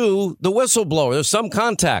 to the whistleblower. There's some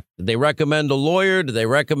contact. Did they recommend a lawyer? Did they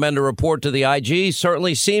recommend a report to the IG?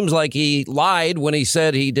 Certainly seems like he lied when he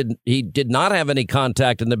said he did not have any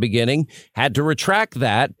contact in the beginning, had to retract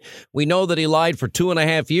that. We know that he lied for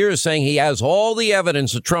 2.5 years, saying he has all the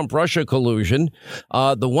evidence of Trump-Russia collusion.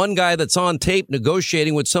 The one guy that's on tape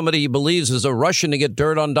negotiating with somebody he believes is a Russian to get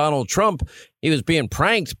dirt on Donald Trump, he was being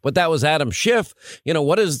pranked, but that was Adam Schiff. You know,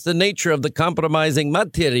 what is the nature of the compromising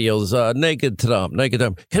materials? Naked Trump.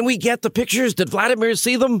 Can we get the pictures? Did Vladimir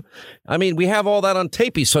see them? I mean, we have all that on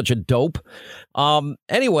tape. He's such a dope.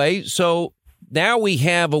 Anyway, so now we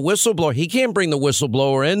have a whistleblower. He can't bring the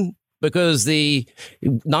whistleblower in because the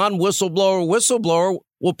whistleblower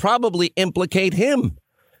will probably implicate him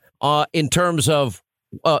in terms of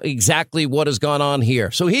exactly what has gone on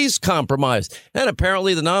here. So he's compromised. And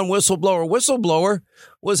apparently the whistleblower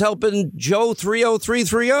was helping Joe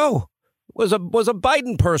 30330. Was a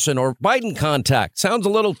Biden person or Biden contact. Sounds a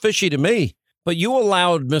little fishy to me. But you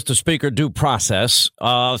allowed, Mr. Speaker, due process.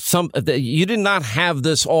 You did not have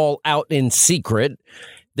this all out in secret.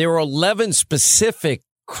 There were 11 specific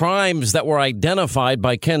crimes that were identified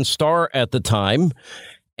by Ken Starr at the time.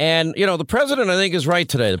 And, you know, the president, I think, is right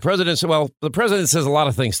today. The president says a lot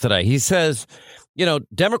of things today. He says, you know,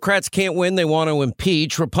 Democrats can't win. They want to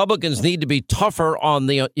impeach. Republicans need to be tougher on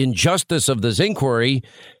the injustice of this inquiry.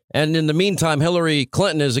 And in the meantime, Hillary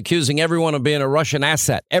Clinton is accusing everyone of being a Russian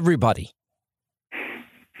asset. Everybody.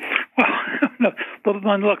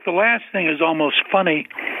 Well, look, the last thing is almost funny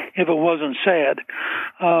if it wasn't sad.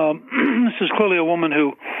 This is clearly a woman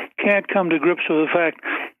who can't come to grips with the fact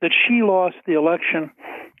that she lost the election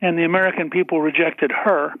and the American people rejected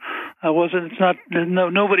her.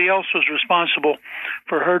 Nobody else was responsible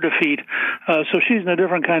for her defeat. So she's in a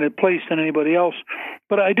different kind of place than anybody else.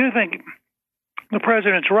 But I do think the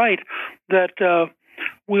president's right that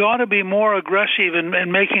we ought to be more aggressive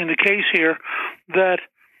in making the case here that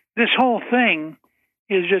this whole thing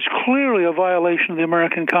is just clearly a violation of the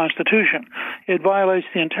American Constitution. It violates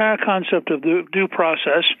the entire concept of the due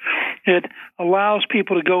process. It allows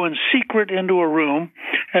people to go in secret into a room.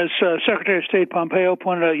 As Secretary of State Pompeo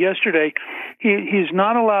pointed out yesterday, he's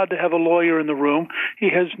not allowed to have a lawyer in the room. He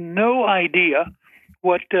has no idea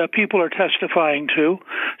what people are testifying to.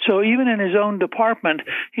 So even in his own department,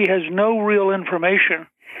 he has no real information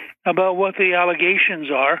about what the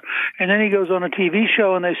allegations are. And then he goes on a TV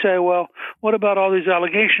show and they say, well, what about all these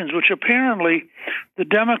allegations, which apparently the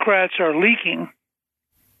Democrats are leaking.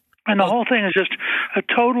 And the whole thing is just a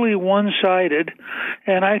totally one-sided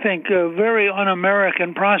and I think a very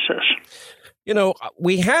un-American process. You know,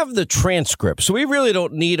 we have the transcript, so we really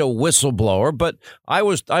don't need a whistleblower. But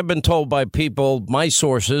I've been told by people, my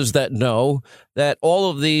sources that know that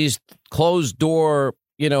all of these closed door,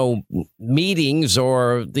 meetings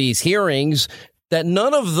or these hearings that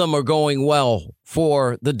none of them are going well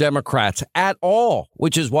for the Democrats at all,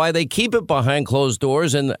 which is why they keep it behind closed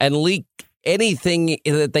doors and leak anything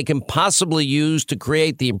that they can possibly use to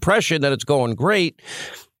create the impression that it's going great.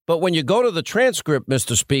 But when you go to the transcript,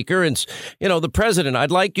 Mr. Speaker, and, the president,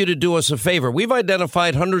 I'd like you to do us a favor. We've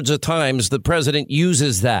identified hundreds of times the president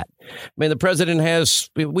uses that. I mean, the president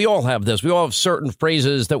we all have this. We all have certain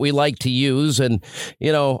phrases that we like to use. And,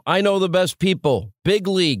 I know the best people, big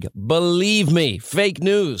league, believe me, fake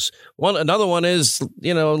news. Another one is,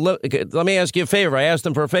 let me ask you a favor. I asked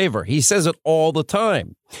him for a favor. He says it all the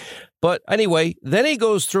time. But anyway, then he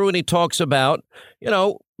goes through and he talks about,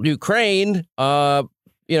 Ukraine.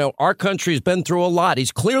 Our country's been through a lot.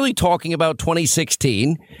 He's clearly talking about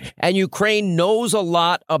 2016, and Ukraine knows a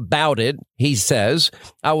lot about it, he says.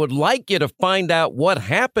 I would like you to find out what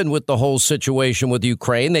happened with the whole situation with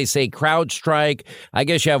Ukraine. They say CrowdStrike. I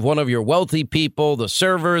guess you have one of your wealthy people, the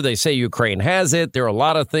server. They say Ukraine has it. There are a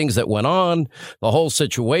lot of things that went on. The whole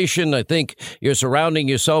situation, I think you're surrounding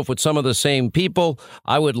yourself with some of the same people.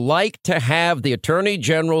 I would like to have the Attorney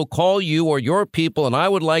General call you or your people, and I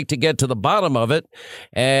would like to get to the bottom of it.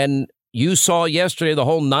 And you saw yesterday the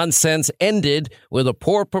whole nonsense ended with a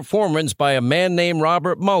poor performance by a man named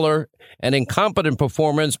Robert Mueller, an incompetent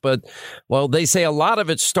performance. But, well, they say a lot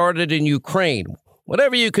of it started in Ukraine.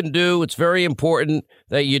 Whatever you can do, it's very important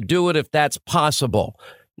that you do it if that's possible.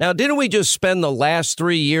 Now, didn't we just spend the last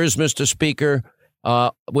 3 years, Mr. Speaker,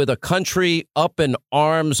 with a country up in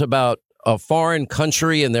arms about a foreign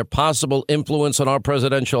country and their possible influence on our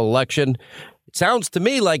presidential election? It sounds to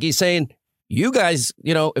me like he's saying, you guys,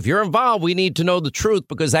 if you're involved, we need to know the truth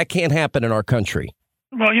because that can't happen in our country.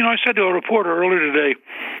 Well, I said to a reporter earlier today,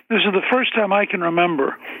 this is the first time I can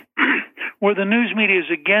remember where the news media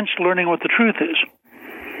is against learning what the truth is.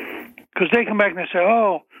 Because they come back and they say,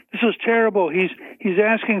 oh, this is terrible. He's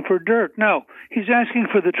asking for dirt. No, he's asking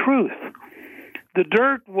for the truth. The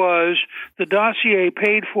dirt was the dossier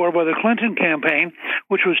paid for by the Clinton campaign,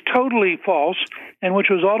 which was totally false and which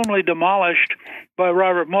was ultimately demolished by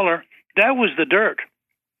Robert Mueller. That was the dirt.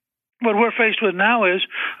 What we're faced with now is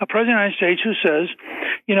a president of the United States who says,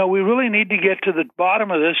 we really need to get to the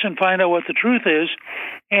bottom of this and find out what the truth is.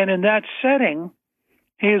 And in that setting,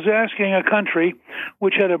 he is asking a country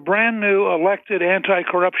which had a brand new elected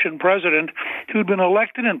anti-corruption president who'd been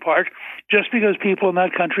elected in part just because people in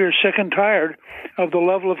that country are sick and tired of the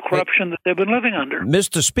level of corruption that they've been living under.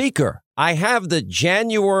 Mr. Speaker, I have the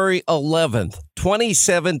January 11th,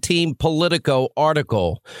 2017 Politico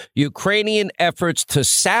article, Ukrainian efforts to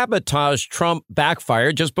sabotage Trump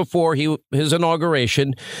backfired just before his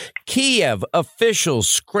inauguration. Kiev officials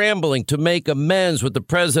scrambling to make amends with the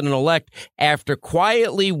president-elect after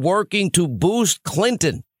quietly working to boost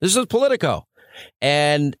Clinton. This is Politico.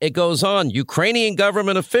 And it goes on. Ukrainian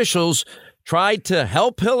government officials tried to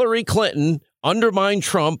help Hillary Clinton undermine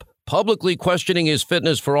Trump, publicly questioning his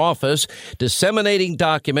fitness for office, disseminating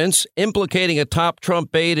documents, implicating a top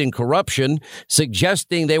Trump aide in corruption,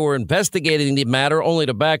 suggesting they were investigating the matter only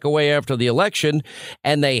to back away after the election.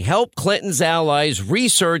 And they helped Clinton's allies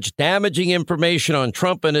research damaging information on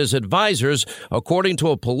Trump and his advisors, according to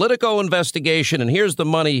a Politico investigation. And here's the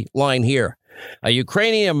money line here. A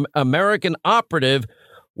Ukrainian American operative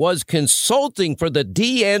was consulting for the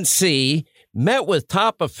DNC, met with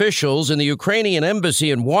top officials in the Ukrainian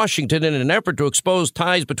embassy in Washington in an effort to expose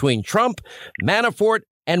ties between Trump, Manafort,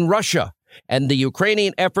 and Russia. And the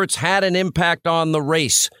Ukrainian efforts had an impact on the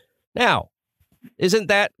race. Now, isn't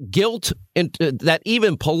that guilt that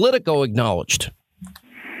even Politico acknowledged?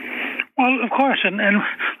 Well, of course. And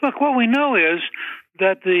look, what we know is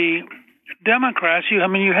that the Democrats, you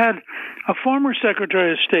had a former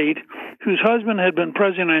Secretary of State whose husband had been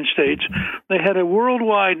President of the United States. They had a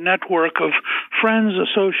worldwide network of friends,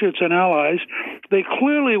 associates, and allies. They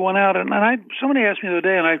clearly went out, and somebody asked me the other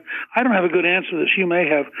day, and I don't have a good answer to this. You may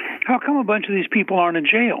have. How come a bunch of these people aren't in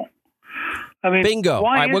jail? I mean, bingo.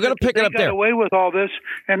 Why we're going to pick it up there. They got away with all this,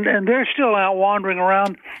 and they're still out wandering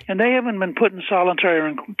around, and they haven't been put in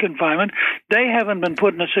solitary confinement. They haven't been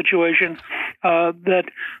put in a situation that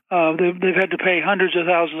they've had to pay hundreds of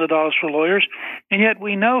thousands of dollars for lawyers, and yet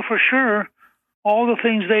we know for sure all the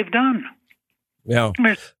things they've done. Yeah.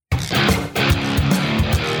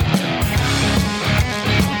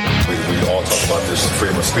 We all talk about this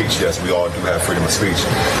freedom of speech. Yes, we all do have freedom of speech,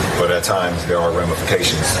 but at times there are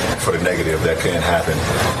ramifications for the negative that can happen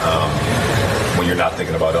when you're not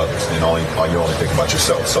thinking about others and you're only thinking about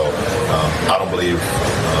yourself. So I don't believe,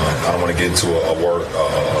 I don't want to get into a word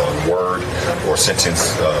or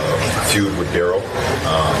sentence feud with Daryl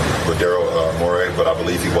Morey, but I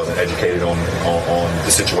believe he wasn't educated on the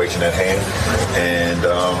situation at hand,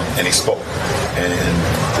 and he spoke.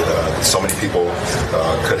 And so many people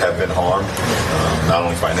could have been harmed, not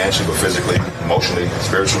only financially, but physically, emotionally,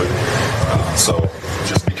 spiritually. So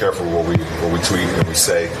just be careful what we tweet and we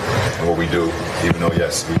say and what we do, even though,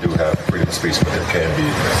 yes, we do have freedom of speech, but there can be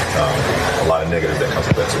a lot of negative that comes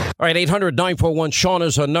with that, too. All right, 800-941-SEAN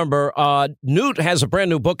is our number. Newt has a brand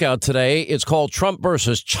new book out today. It's called Trump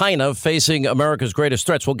versus China, Facing America's Greatest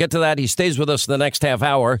Threats. We'll get to that. He stays with us in the next half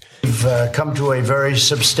hour. We've come to a very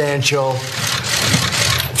substantial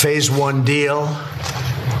phase one deal,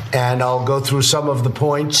 and I'll go through some of the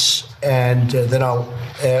points, and then I'll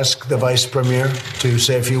ask the Vice Premier to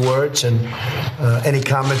say a few words and any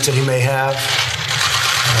comments that he may have.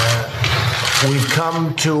 We've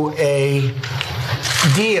come to a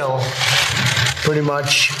deal pretty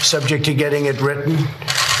much subject to getting it written.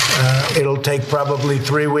 It'll take probably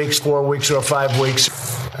 3 weeks, 4 weeks, or 5 weeks.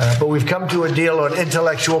 But we've come to a deal on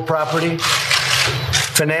intellectual property,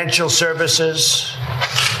 financial services,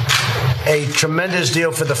 a tremendous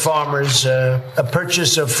deal for the farmers, a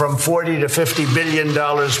purchase of from $40 to $50 billion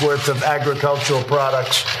worth of agricultural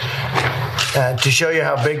products. To show you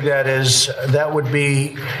how big that is, that would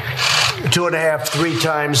be 2.5, 3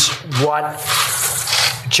 times what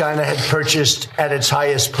China had purchased at its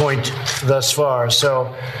highest point thus far.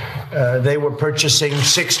 So they were purchasing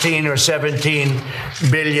 16 or 17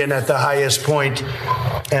 billion at the highest point,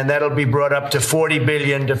 and that'll be brought up to 40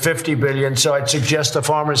 billion to 50 billion. So I'd suggest the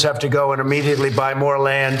farmers have to go and immediately buy more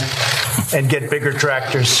land and get bigger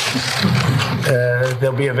tractors.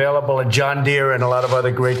 They'll be available at John Deere and a lot of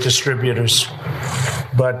other great distributors.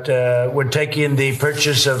 But we're taking the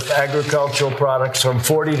purchase of agricultural products from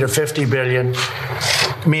 40 to 50 billion,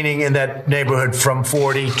 meaning in that neighborhood from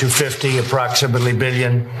 40 to 50 approximately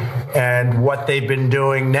billion. And what they've been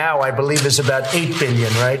doing now, I believe, is about 8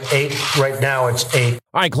 billion, right? 8. Right now, it's 8.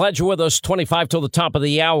 All right, glad you're with us. 25 till the top of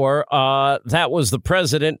the hour. That was the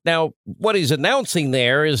president. Now, what he's announcing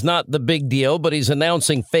there is not the big deal, but he's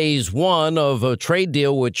announcing phase one of a trade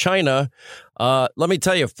deal with China. Let me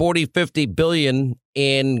tell you, 40, 50 billion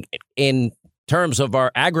in terms of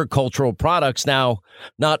our agricultural products now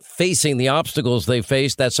not facing the obstacles they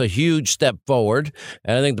faced. That's a huge step forward.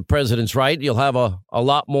 And I think the president's right. You'll have a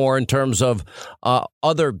lot more in terms of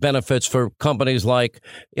other benefits for companies like,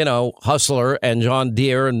 Hustler and John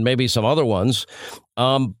Deere and maybe some other ones.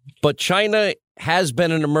 But China has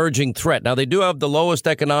been an emerging threat. Now, they do have the lowest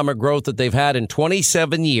economic growth that they've had in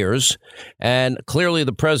 27 years. And clearly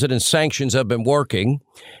the president's sanctions have been working.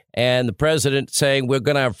 And the president saying we're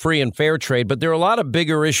going to have free and fair trade. But there are a lot of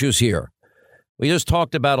bigger issues here. We just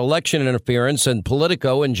talked about election interference, and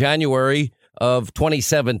Politico in January of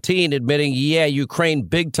 2017 admitting, Ukraine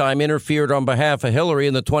big time interfered on behalf of Hillary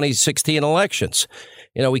in the 2016 elections.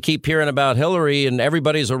 We keep hearing about Hillary and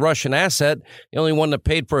everybody's a Russian asset. The only one that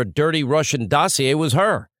paid for a dirty Russian dossier was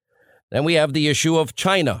her. Then we have the issue of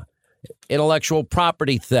China. Intellectual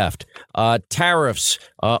property theft, tariffs,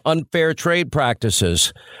 unfair trade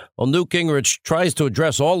practices. Well, Newt Gingrich tries to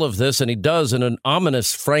address all of this, and he does in an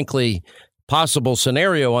ominous, frankly, possible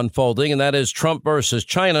scenario unfolding, and that is Trump versus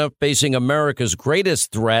China facing America's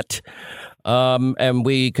greatest threat. And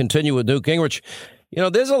we continue with Newt Gingrich.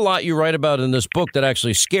 There's a lot you write about in this book that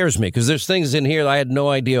actually scares me because there's things in here that I had no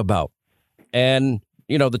idea about. And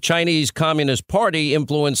the Chinese Communist Party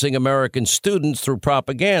influencing American students through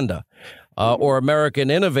propaganda, or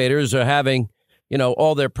American innovators are having,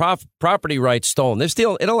 all their property rights stolen. This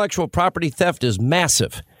deal, intellectual property theft is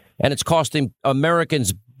massive, and it's costing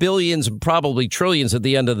Americans billions, probably trillions at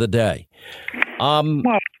the end of the day. How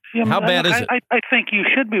bad is it? I think you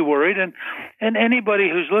should be worried, and anybody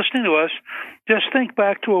who's listening to us, just think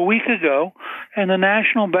back to a week ago and the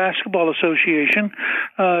National Basketball Association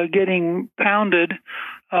getting pounded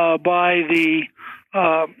by the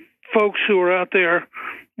folks who are out there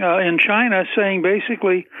in China saying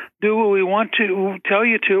basically, do what we want to tell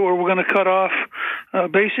you to, or we're going to cut off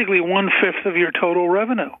basically 1/5 of your total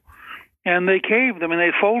revenue. And they caved.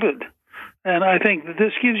 They folded. And I think that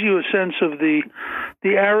this gives you a sense of the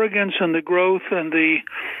arrogance and the growth and the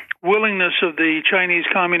willingness of the Chinese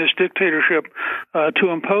communist dictatorship to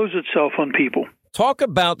impose itself on people. Talk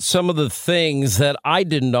about some of the things that I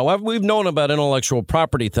didn't know. We've known about intellectual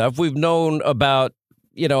property theft. We've known about,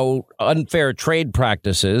 unfair trade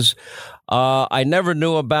practices. I never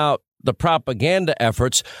knew about the propaganda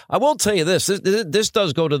efforts. I will tell you this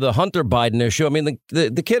does go to the Hunter Biden issue. I mean,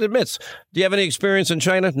 the kid admits, do you have any experience in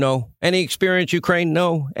China? No. Any experience Ukraine?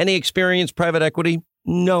 No. Any experience private equity?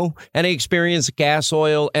 No. Any experience gas,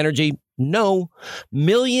 oil, energy? No.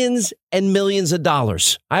 Millions and millions of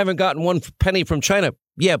dollars. I haven't gotten one penny from China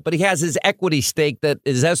yet, but he has his equity stake that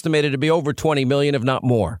is estimated to be over 20 million, if not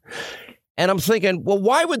more. And I'm thinking, well,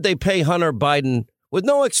 why would they pay Hunter Biden with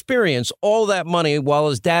no experience all that money while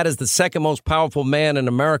his dad is the second most powerful man in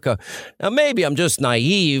America? Now, maybe I'm just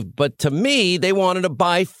naive, but to me, they wanted to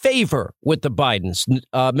buy favor with the Bidens,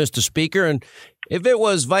 Mr. Speaker. And if it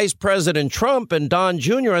was Vice President Trump and Don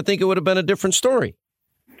Jr., I think it would have been a different story.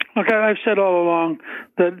 Look, I've said all along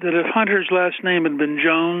that if Hunter's last name had been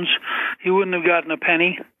Jones, he wouldn't have gotten a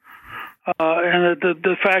penny. And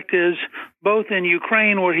the fact is, both in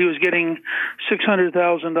Ukraine, where he was getting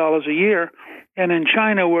 $600,000 a year, and in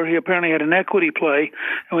China, where he apparently had an equity play,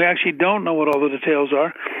 and we actually don't know what all the details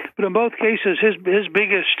are, but in both cases, his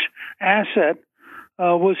biggest asset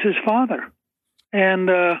was his father. And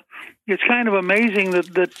it's kind of amazing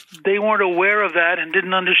that they weren't aware of that and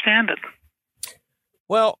didn't understand it.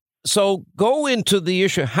 Well, so go into the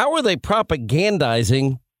issue. How are they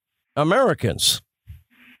propagandizing Americans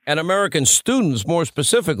and American students more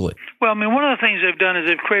specifically? Well, I mean, one of the things they've done is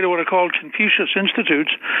they've created what are called Confucius Institutes,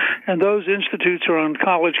 and those institutes are on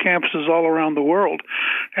college campuses all around the world,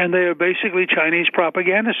 and they are basically Chinese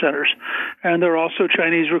propaganda centers, and they're also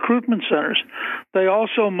Chinese recruitment centers. They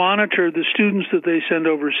also monitor the students that they send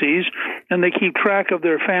overseas, and they keep track of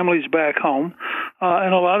their families back home,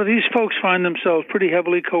 and a lot of these folks find themselves pretty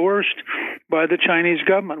heavily coerced by the Chinese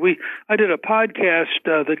government. I did a podcast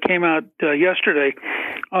that came out yesterday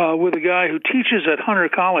with a guy who teaches at Hunter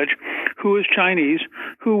College, who is Chinese,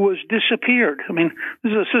 who was disappeared. I mean,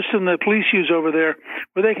 this is a system that police use over there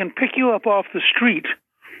where they can pick you up off the street,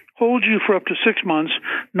 hold you for up to 6 months,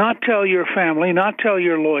 not tell your family, not tell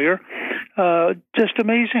your lawyer. Just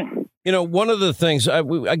amazing. You know, one of the things,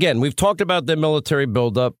 we've talked about the military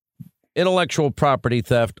buildup, intellectual property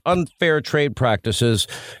theft, unfair trade practices.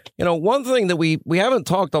 You know, one thing that we haven't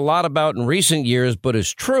talked a lot about in recent years, but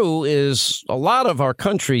is true, is a lot of our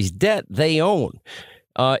country's debt they own.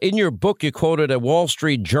 In your book, you quoted a Wall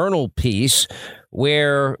Street Journal piece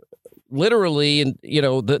where literally, you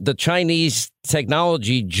know, the Chinese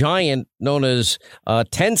technology giant known as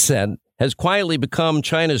Tencent has quietly become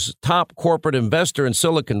China's top corporate investor in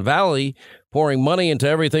Silicon Valley, pouring money into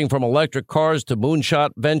everything from electric cars to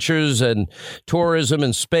moonshot ventures and tourism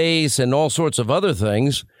and space and all sorts of other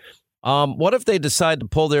things. What if they decide to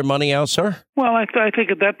pull their money out, sir? Well, I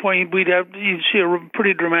think at that point you'd see a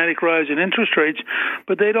pretty dramatic rise in interest rates,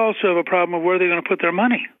 but they'd also have a problem of where they're going to put their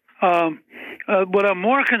money. What I'm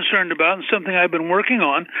more concerned about, and something I've been working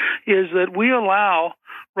on, is that we allow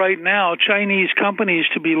right now Chinese companies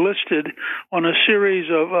to be listed on a series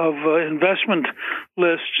of investment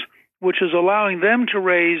lists, which is allowing them to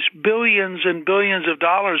raise billions and billions of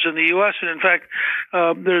dollars in the U.S. And in fact,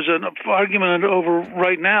 there's an argument over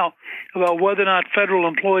right now about whether or not federal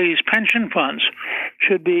employees' pension funds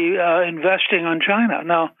should be investing on China.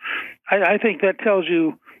 Now, I think that tells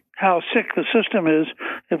you how sick the system is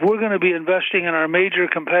if we're going to be investing in our major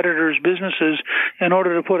competitors' businesses in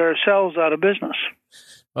order to put ourselves out of business.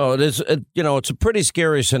 Oh, it is. It's a pretty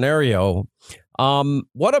scary scenario.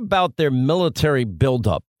 What about their military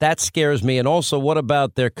buildup? That scares me. And also, what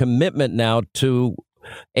about their commitment now to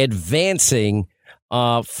advancing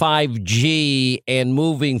 5G and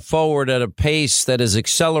moving forward at a pace that is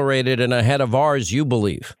accelerated and ahead of ours, you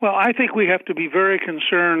believe? Well, I think we have to be very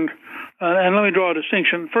concerned. And let me draw a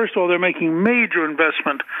distinction. First of all, they're making major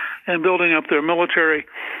investment in building up their military.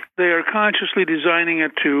 They are consciously designing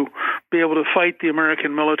it to be able to fight the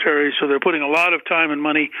American military. So they're putting a lot of time and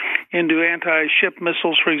money into anti-ship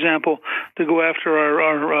missiles, for example, to go after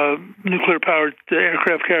our nuclear-powered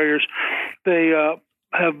aircraft carriers. They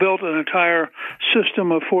have built an entire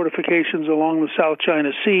system of fortifications along the South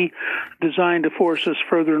China Sea designed to force us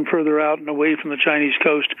further and further out and away from the Chinese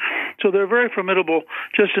coast. So they're very formidable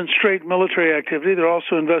just in straight military activity. They're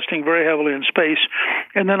also investing very heavily in space.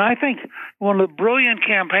 And then I think one of the brilliant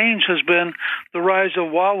campaigns has been the rise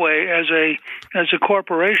of Huawei as a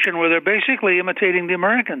corporation where they're basically imitating the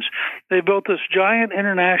Americans. They built this giant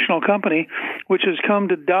international company which has come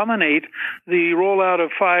to dominate the rollout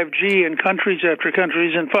of 5G in countries after countries.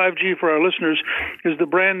 And 5G, for our listeners, is the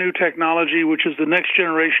brand new technology, which is the next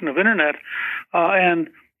generation of Internet. And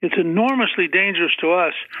It's enormously dangerous to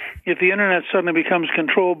us if the internet suddenly becomes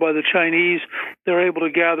controlled by the Chinese. They're able to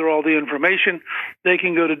gather all the information. They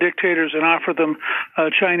can go to dictators and offer them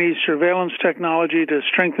Chinese surveillance technology to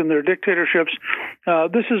strengthen their dictatorships.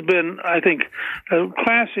 This has been, I think, a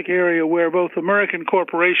classic area where both American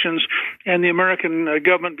corporations and the American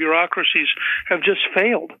government bureaucracies have just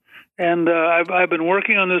failed. And I've been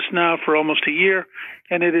working on this now for almost a year,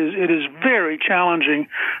 and it is very challenging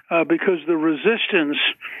because the resistance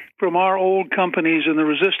from our old companies and the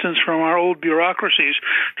resistance from our old bureaucracies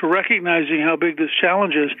to recognizing how big this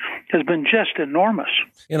challenge is has been just enormous.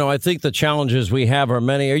 You know, I think the challenges we have are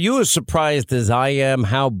many. Are you as surprised as I am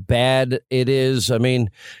how bad it is? I mean,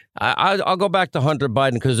 I'll go back to Hunter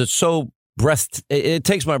Biden because it's so it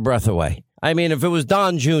takes my breath away. I mean, if it was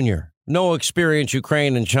Don Jr., no experience,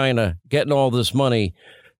 Ukraine and China, getting all this money,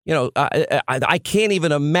 you know, I can't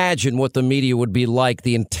even imagine what the media would be like,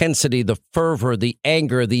 the intensity, the fervor, the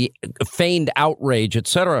anger, the feigned outrage,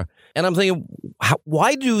 etc. And I'm thinking,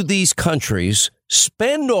 why do these countries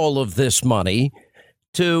spend all of this money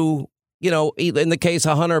to, you know, in the case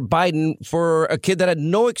of Hunter Biden, for a kid that had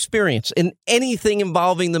no experience in anything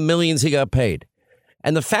involving the millions he got paid?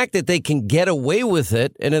 And the fact that they can get away with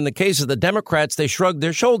it, and in the case of the Democrats, they shrug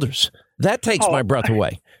their shoulders. That takes my breath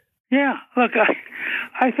away. Yeah, look,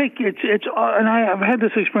 I think it's and I've had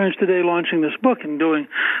this experience today launching this book and doing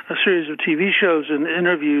a series of TV shows and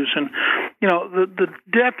interviews, and you know the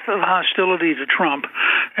depth of hostility to Trump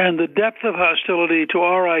and the depth of hostility to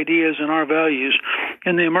our ideas and our values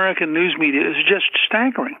in the American news media is just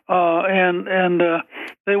staggering. And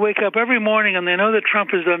they wake up every morning and they know that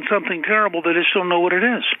Trump has done something terrible. They just don't know what it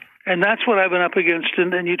is. And that's what I've been up against.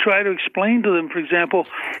 And you try to explain to them, for example,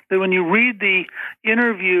 that when you read the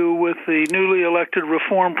interview with the newly elected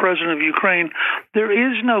reform president of Ukraine, there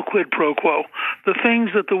is no quid pro quo. The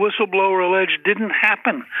things that the whistleblower alleged didn't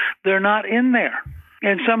happen. They're not in there.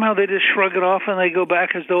 And somehow they just shrug it off and they go back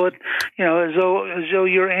as though as though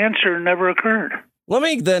your answer never occurred. Let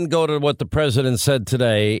me then go to what the president said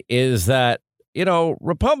today is that, you know,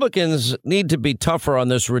 Republicans need to be tougher on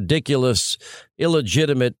this ridiculous,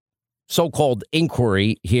 illegitimate so-called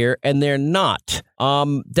inquiry here, and they're not.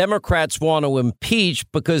 Democrats want to impeach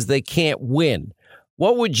because they can't win.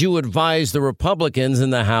 What would you advise the Republicans in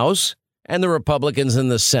the House and the Republicans in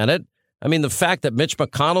the Senate? I mean, the fact that Mitch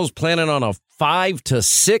McConnell's planning on a 5 to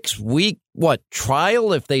 6 week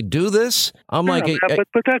trial if they do this? But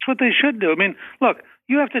that's what they should do. I mean, look.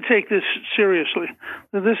 You have to take this seriously.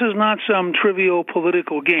 This is not some trivial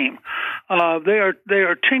political game. They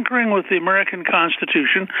are tinkering with the American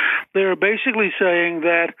Constitution. They are basically saying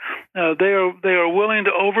that they are willing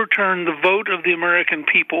to overturn the vote of the American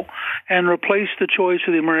people and replace the choice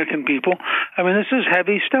of the American people. I mean, this is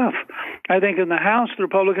heavy stuff. I think in the House, the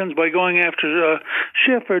Republicans, by going after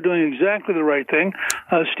Schiff, are doing exactly the right thing.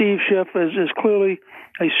 Steve Schiff is clearly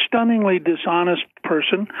a stunningly dishonest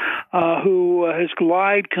person who has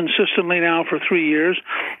lied consistently now for 3 years.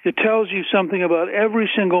 It tells you something about every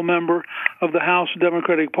single member of the House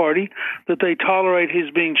Democratic Party, that they tolerate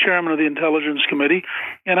his being chairman of the Intelligence Committee.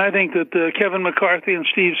 And I think that Kevin McCarthy and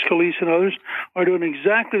Steve Scalise and others are doing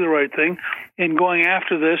exactly the right thing in going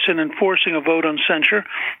after this and enforcing a vote on censure.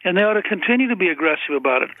 And they ought to continue to be aggressive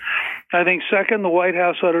about it. I think, second, the White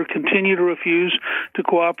House ought to continue to refuse to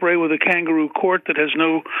cooperate with a kangaroo court that has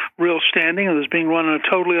no real standing and is being run in a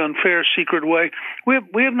totally unfair, secret way.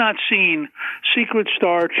 We have not seen secret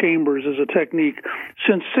star chambers as a technique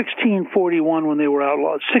since 1641 when they were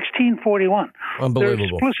outlawed. 1641.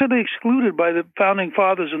 Unbelievable. They're explicitly excluded by the founding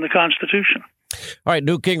fathers in the Constitution. All right,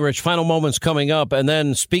 Newt Gingrich, final moments coming up. And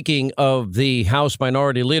then speaking of the House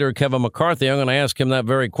Minority Leader, Kevin McCarthy, I'm going to ask him that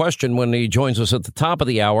very question when he joins us at the top of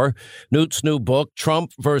the hour. Newt's new book,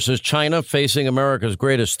 Trump versus China, Facing America's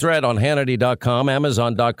Greatest Threat, on Hannity.com,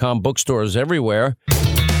 Amazon.com, bookstores everywhere.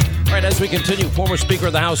 All right, as we continue, former Speaker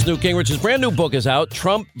of the House, Newt Gingrich's brand new book is out,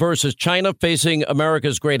 Trump versus China, Facing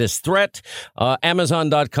America's Greatest Threat,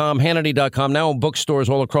 Amazon.com, Hannity.com, now in bookstores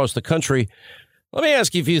all across the country. Let me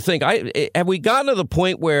ask you if you think, have we gotten to the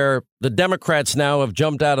point where the Democrats now have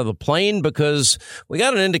jumped out of the plane? Because we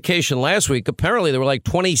got an indication last week, apparently there were like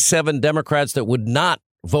 27 Democrats that would not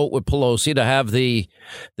vote with Pelosi to have the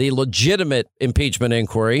legitimate impeachment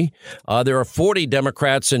inquiry. There are 40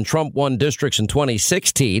 Democrats in Trump won districts in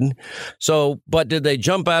 2016. So, but did they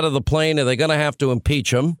jump out of the plane? Are they going to have to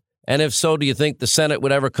impeach him? And if so, do you think the Senate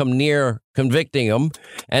would ever come near convicting him?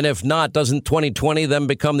 And if not, doesn't 2020 then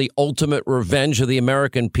become the ultimate revenge of the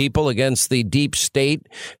American people against the deep state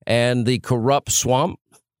and the corrupt swamp?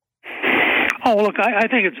 Oh, look, I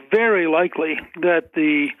think it's very likely that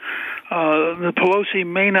the Pelosi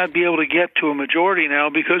may not be able to get to a majority now,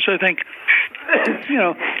 because I think,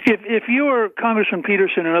 if you're Congressman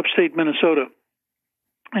Peterson in upstate Minnesota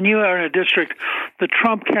and you are in a district that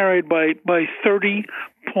Trump carried by 30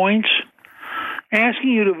 points, asking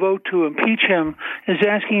you to vote to impeach him is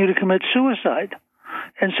asking you to commit suicide.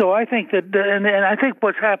 And so I think that, and I think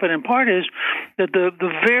what's happened in part is that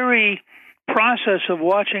the very process of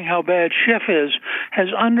watching how bad Schiff is has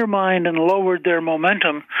undermined and lowered their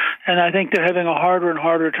momentum, and I think they're having a harder and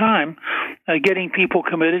harder time getting people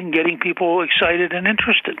committed and getting people excited and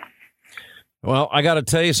interested. Well, I got to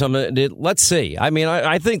tell you something. Let's see. I mean,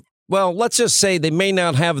 I think, well, let's just say they may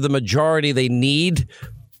not have the majority they need,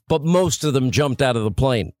 but most of them jumped out of the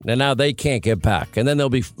plane, and now they can't get back. And then they'll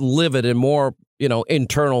be livid and more,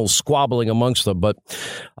 internal squabbling amongst them. But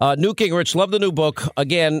Newt Gingrich, love the new book.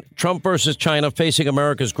 Again, Trump versus China, Facing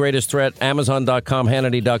America's Greatest Threat, Amazon.com,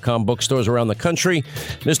 Hannity.com, bookstores around the country.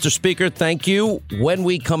 Mr. Speaker, thank you. When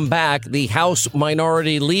we come back, the House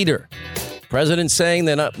Minority Leader. President saying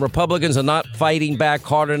that Republicans are not fighting back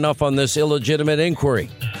hard enough on this illegitimate inquiry.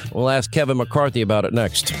 We'll ask Kevin McCarthy about it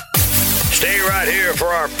next. Stay right here for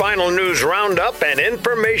our final news roundup and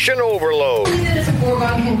information overload. Do you think it's a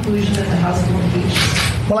foregone conclusion that the House will impeach?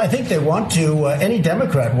 Well, I think they want to. Any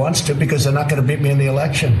Democrat wants to, because they're not going to beat me in the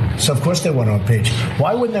election. So, of course, they want to impeach.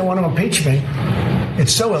 Why wouldn't they want to impeach me?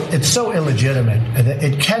 It's so illegitimate.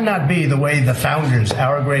 It cannot be the way the founders,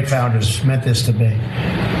 our great founders, meant this to be.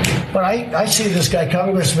 But I see this guy,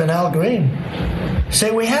 Congressman Al Green, say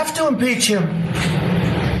we have to impeach him.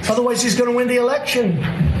 Otherwise, he's going to win the election.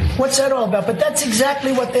 What's that all about? But that's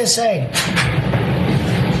exactly what they're saying.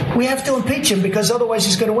 We have to impeach him because otherwise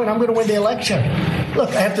he's going to win. I'm going to win the election. Look,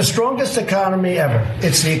 I have the strongest economy ever.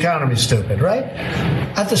 It's the economy, stupid, right?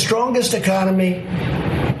 I have the strongest economy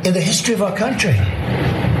in the history of our country.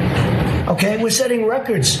 Okay, we're setting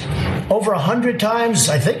records. Over 100 times,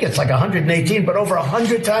 I think it's like 118, but over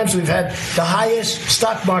 100 times we've had the highest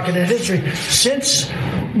stock market in history since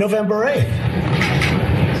November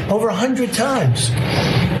 8th. Over 100 times.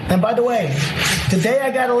 And by the way, the day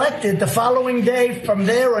I got elected, the following day from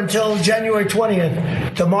there until January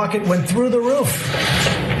 20th, the market went through the roof.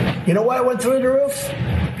 You know why it went through the roof?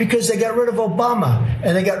 Because they got rid of Obama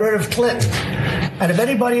and they got rid of Clinton. And if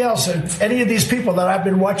anybody else, if any of these people that I've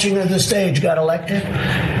been watching on the stage got elected,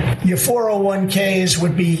 your 401ks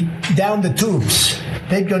would be down the tubes.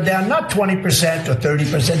 They'd go down not 20% or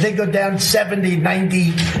 30%. They'd go down 70,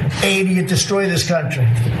 90, 80. You'd destroy this country.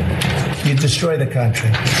 You'd destroy the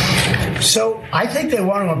country. So I think they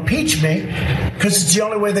want to impeach me because it's the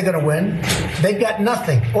only way they're going to win. They've got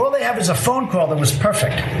nothing. All they have is a phone call that was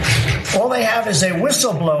perfect. All they have is a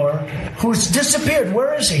whistleblower who's disappeared.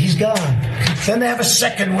 Where is he? He's gone. Then they have a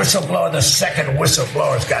second whistleblower. The second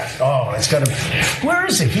whistleblower's where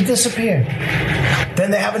is he? He disappeared.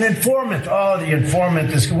 Then they have an informant. Oh, the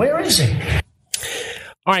informant is, where is he?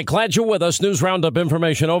 All right, glad you're with us. News Roundup,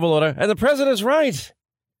 Information Overloader. And the president's right.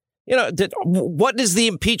 What is the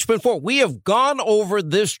impeachment for? We have gone over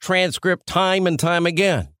this transcript time and time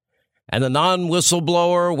again. And the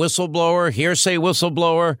whistleblower, hearsay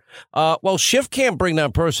whistleblower. Schiff can't bring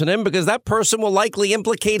that person in because that person will likely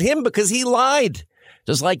implicate him because he lied.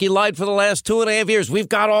 Just like he lied for the last 2.5 years. We've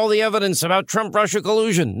got all the evidence about Trump-Russia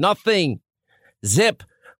collusion. Nothing. Zip.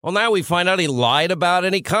 Well, now we find out he lied about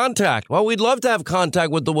any contact. Well, we'd love to have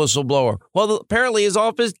contact with the whistleblower. Well, apparently his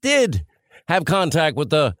office did have contact with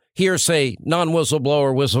the hearsay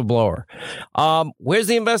non-whistleblower. Where's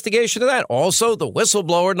the investigation of that? Also, the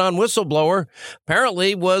non-whistleblower,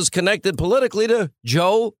 apparently was connected politically to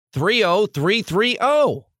Joe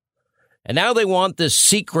 30330. And now they want this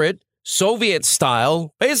secret Soviet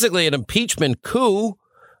style, basically an impeachment coup.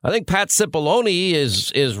 I think Pat Cipollone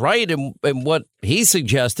is right in what he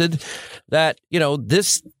suggested, that,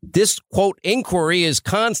 this quote inquiry is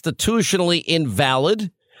constitutionally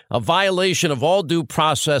invalid, a violation of all due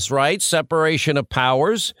process rights, separation of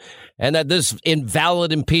powers, and that this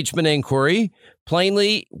invalid impeachment inquiry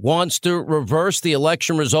plainly wants to reverse the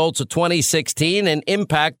election results of 2016 and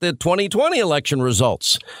impact the 2020 election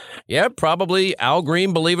results. Yeah, probably Al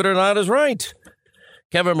Green, believe it or not, is right.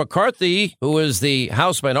 Kevin McCarthy, who is the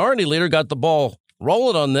House Minority Leader, got the ball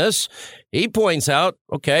rolling on this. He points out,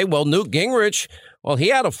 Newt Gingrich, he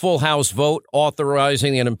had a full House vote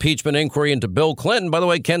authorizing an impeachment inquiry into Bill Clinton. By the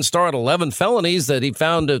way, Ken Starr had 11 felonies that he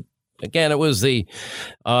found. Again, it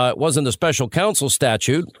wasn't the special counsel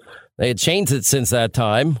statute. They had changed it since that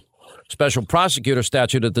time, special prosecutor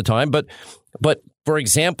statute at the time. But for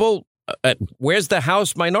example, where's the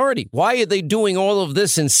House minority? Why are they doing all of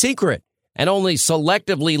this in secret? and only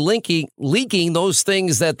selectively leaking those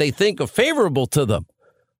things that they think are favorable to them?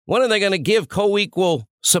 When are they going to give co-equal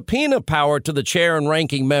subpoena power to the chair and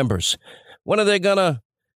ranking members? When are they going to,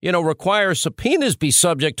 require subpoenas be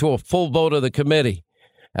subject to a full vote of the committee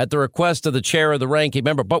at the request of the chair or the ranking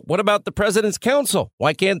member? But what about the president's counsel?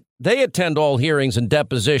 Why can't they attend all hearings and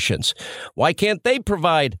depositions? Why can't they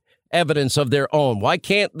provide evidence of their own? Why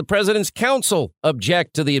can't the president's counsel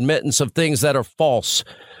object to the admittance of things that are false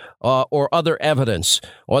or other evidence?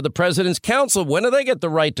 Or the president's counsel, when do they get the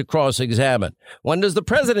right to cross-examine? When does the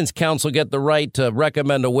president's counsel get the right to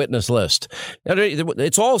recommend a witness list?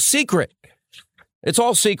 It's all secret. It's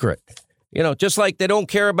all secret. Just like they don't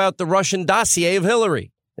care about the Russian dossier of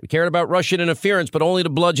Hillary. They cared about Russian interference, but only to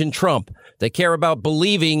bludgeon Trump. They care about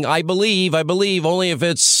believing, I believe, only if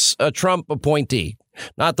it's a Trump appointee,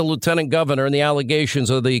 not the lieutenant governor and the allegations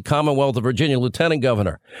of the Commonwealth of Virginia lieutenant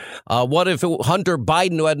governor. What if Hunter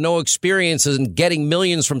Biden, who had no experience in getting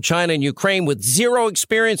millions from China and Ukraine with zero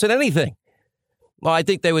experience in anything? Well, I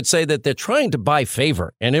think they would say that they're trying to buy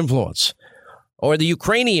favor and influence. Or the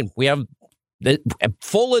Ukrainian, we have the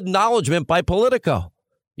full acknowledgement by Politico.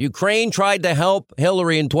 Ukraine tried to help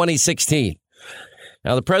Hillary in 2016.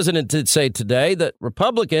 Now, the president did say today that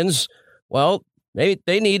Republicans, well, they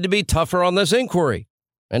need to be tougher on this inquiry.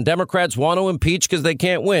 And Democrats want to impeach because they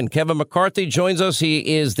can't win. Kevin McCarthy joins us.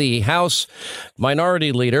 He is the House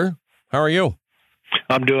Minority Leader. How are you?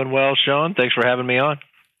 I'm doing well, Sean. Thanks for having me on.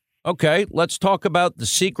 Okay, let's talk about the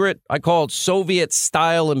secret, I call it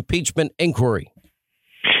Soviet-style impeachment inquiry.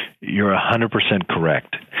 You're 100%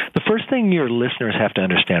 correct. The first thing your listeners have to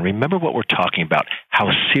understand, remember what we're talking about, how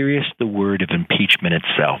serious the word of impeachment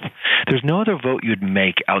itself. There's no other vote you'd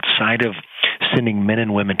make outside of sending men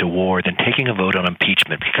and women to war than taking a vote on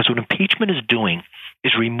impeachment, because what impeachment is doing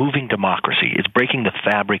is removing democracy. It's breaking the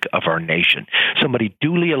fabric of our nation. Somebody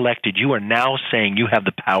duly elected, you are now saying you have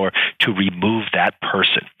the power to remove that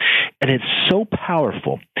person. And it's so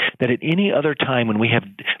powerful that at any other time when we have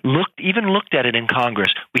looked at it in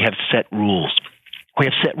Congress, we have set rules. We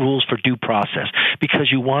have set rules for due process because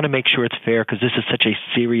you want to make sure it's fair, because this is such a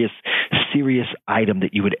serious item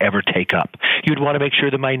that you would ever take up. You'd want to make sure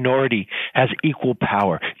the minority has equal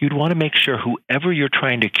power. You'd want to make sure whoever you're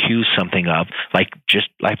trying to accuse something of, just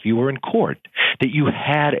like you were in court, that you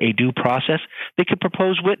had a due process. They could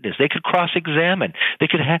propose witness. They could cross-examine. They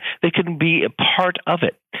could be a part of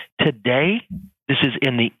it. Today, this is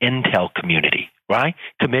in the intel community, right?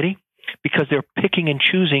 Committee. Because they're picking and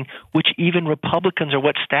choosing which even Republicans or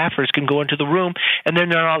what staffers can go into the room, and they're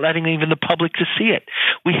not letting even the public to see it.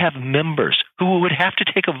 We have members who would have to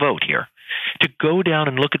take a vote here to go down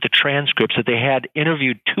and look at the transcripts that they had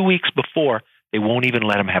interviewed 2 weeks before. They won't even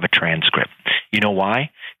let them have a transcript. You know why?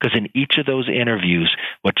 Because in each of those interviews,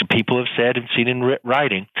 what the people have said and seen in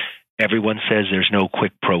writing, everyone says there's no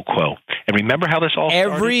quid pro quo. And remember how this all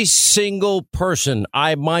started? Every single person,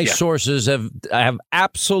 sources have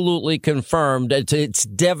absolutely confirmed it's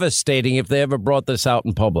devastating if they ever brought this out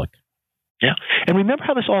in public. Yeah. And remember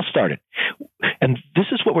how this all started. And this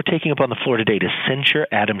is what we're taking up on the floor today, to censure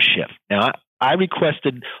Adam Schiff. Now, I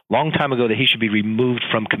requested a long time ago that he should be removed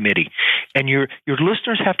from committee. And your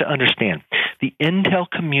listeners have to understand, the Intel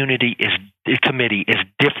committee is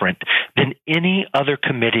different than any other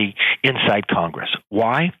committee inside Congress.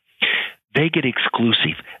 Why? They get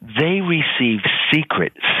exclusive. They receive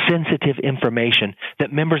secret, sensitive information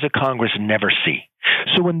that members of Congress never see.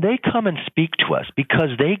 So when they come and speak to us,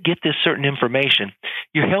 because they get this certain information,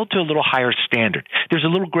 you're held to a little higher standard. There's a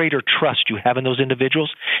little greater trust you have in those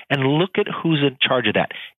individuals. And look at who's in charge of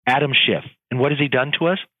that. Adam Schiff. And what has he done to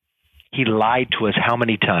us? He lied to us how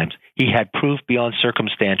many times? He had proof beyond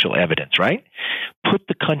circumstantial evidence, right? Put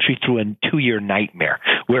the country through a 2-year nightmare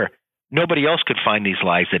where nobody else could find these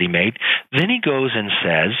lies that he made. Then he goes and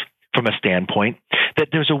says, from a standpoint, that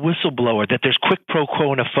there's a whistleblower, that there's quid pro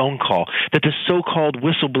quo in a phone call, that the so-called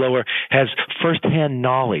whistleblower has firsthand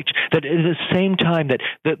knowledge, that at the same time that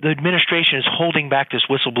the administration is holding back this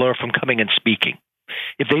whistleblower from coming and speaking.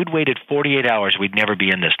 If they'd waited 48 hours, we'd never be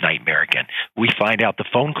in this nightmare again. We find out the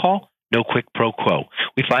phone call, no quid pro quo.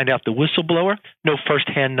 We find out the whistleblower, no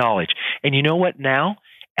firsthand knowledge. And you know what now?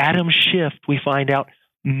 Adam Schiff, we find out,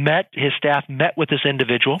 his staff met with this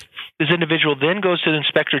individual. This individual then goes to the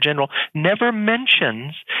Inspector General, never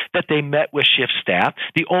mentions that they met with Schiff's staff.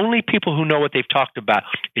 The only people who know what they've talked about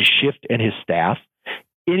is Schiff and his staff.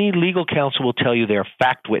 Any legal counsel will tell you they're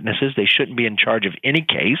fact witnesses. They shouldn't be in charge of any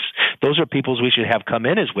case. Those are people we should have come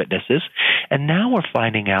in as witnesses. And now we're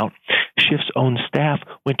finding out Schiff's own staff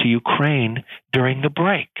went to Ukraine during the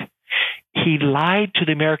break. He lied to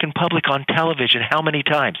the American public on television how many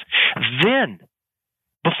times? Then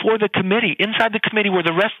before the committee, inside the committee where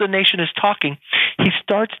the rest of the nation is talking, he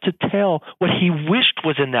starts to tell what he wished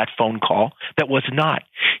was in that phone call that was not.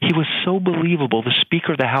 He was so believable. The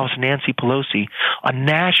Speaker of the House, Nancy Pelosi, on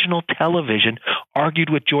national television, argued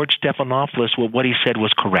with George Stephanopoulos what he said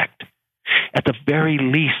was correct. At the very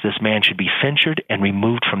least, this man should be censured and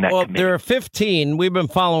removed from that committee. There are 15. We've been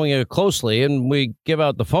following it closely, and we give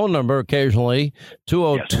out the phone number occasionally,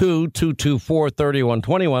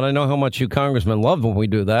 202-224-3121. I know how much you congressmen love when we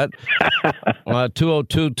do that.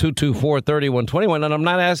 202-224-3121. And I'm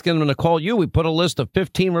not asking them to call you. We put a list of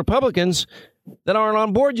 15 Republicans that aren't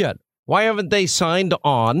on board yet. Why haven't they signed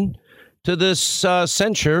on to this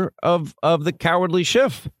censure of the cowardly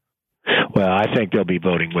Schiff? Well, I think they'll be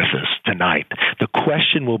voting with us tonight. The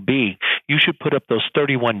question will be, you should put up those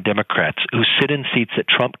 31 Democrats who sit in seats that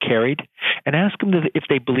Trump carried and ask them if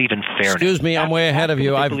they believe in fairness. Excuse me, I'm way ahead of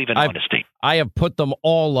you. I believe in honesty. I have put them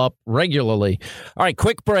all up regularly. All right,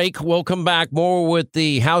 quick break. We'll come back more with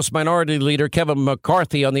the House Minority Leader, Kevin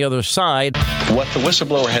McCarthy, on the other side. What the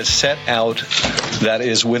whistleblower has set out that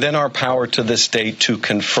is within our power to this day to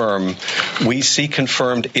confirm, we see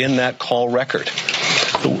confirmed in that call record.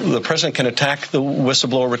 The president can attack the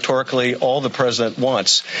whistleblower rhetorically all the president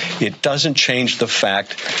wants. It doesn't change the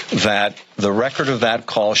fact that the record of that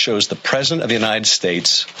call shows the president of the United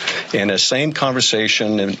States in a same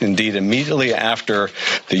conversation, indeed immediately after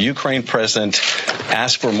the Ukraine president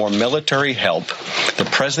asked for more military help, the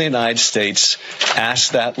president of the United States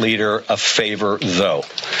asked that leader a favor, though.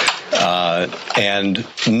 And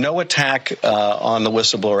no attack on the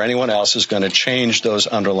whistleblower or anyone else is going to change those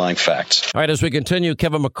underlying facts. All right, as we continue,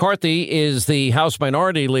 Kevin McCarthy is the House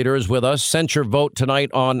Minority Leader is with us. Censure vote tonight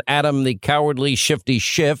on Adam the Cowardly Shifty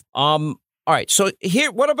Schiff. All right, so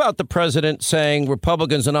here, what about the president saying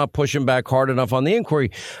Republicans are not pushing back hard enough on the inquiry?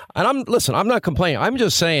 And I'm not complaining. I'm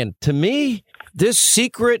just saying, to me, this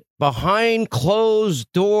secret, behind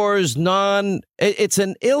closed doors, it's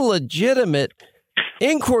an illegitimate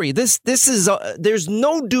inquiry. This is there's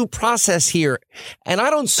no due process here, and I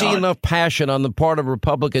don't see enough passion on the part of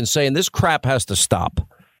Republicans saying this crap has to stop.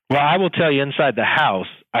 Well, I will tell you, inside the House,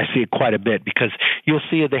 I see it quite a bit because you'll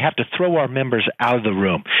see they have to throw our members out of the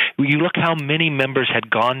room. You look how many members had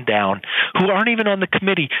gone down who aren't even on the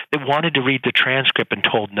committee that wanted to read the transcript and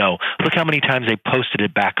told no. Look how many times they posted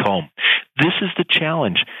it back home. This is the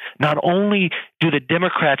challenge. Not only do the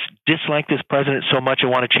Democrats dislike this president so much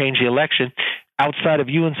and want to change the election, outside of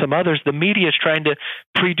you and some others, the media is trying to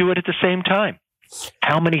pre-do it at the same time.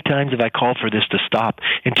 How many times have I called for this to stop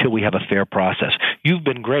until we have a fair process? You've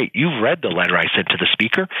been great. You've read the letter I sent to the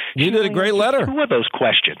Speaker. You did a great letter. 2 of those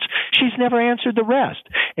questions. She's never answered the rest.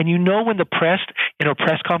 And you know when the press, in her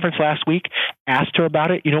press conference last week, asked her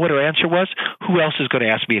about it, you know what her answer was? Who else is going to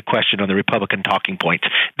ask me a question on the Republican talking points?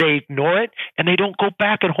 They ignore it, and they don't go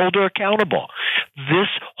back and hold her accountable. This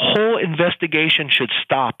whole investigation should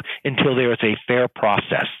stop until there is a fair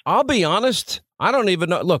process. I'll be honest. I don't even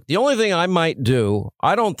know. Look, the only thing I might do,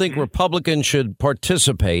 I don't think Republicans should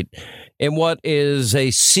participate in what is a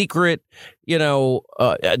secret, a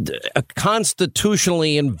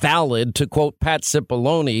constitutionally invalid, to quote Pat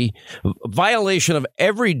Cipollone, violation of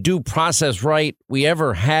every due process right we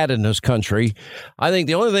ever had in this country. I think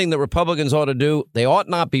the only thing that Republicans ought to do, they ought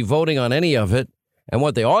not be voting on any of it. And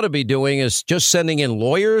what they ought to be doing is just sending in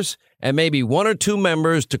lawyers and maybe 1 or 2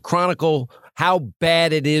 members to chronicle how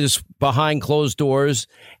bad it is behind closed doors.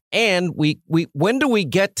 And when do we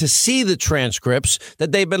get to see the transcripts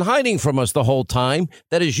that they've been hiding from us the whole time?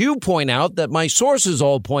 That, as you point out, that my sources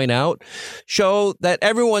all point out, show that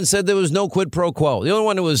everyone said there was no quid pro quo. The only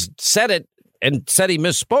one who said it and said he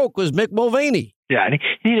misspoke was Mick Mulvaney. Yeah, and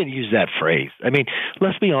he didn't use that phrase. I mean,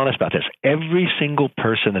 let's be honest about this. Every single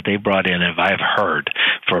person that they brought in, if I've heard,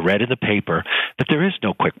 read in the paper, that there is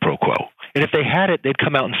no quid pro quo. And if they had it, they'd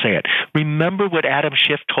come out and say it. Remember what Adam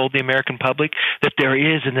Schiff told the American public? That there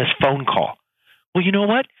is in this phone call. Well, you know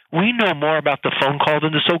what? We know more about the phone call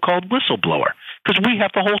than the so-called whistleblower because we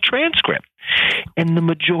have the whole transcript. And the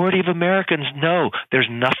majority of Americans know there's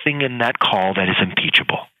nothing in that call that is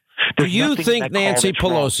impeachable. Do you think Nancy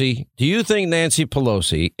Pelosi,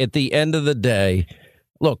 at the end of the day,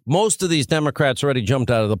 look, most of these Democrats already jumped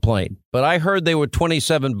out of the plane, but I heard they were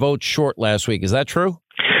 27 votes short last week. Is that true?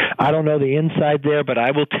 I don't know the inside there, but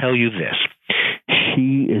I will tell you this.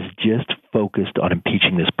 She is just focused on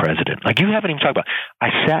impeaching this president. Like, you haven't even talked about. I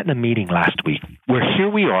sat in a meeting last week where here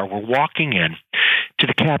we are, we're walking in to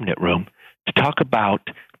the cabinet room to talk about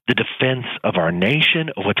the defense of our nation,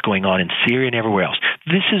 of what's going on in Syria and everywhere else.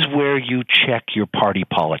 This is where you check your party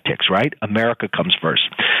politics, right? America comes first.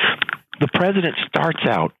 The president starts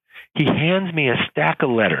out, he hands me a stack of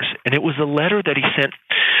letters, and it was a letter that he sent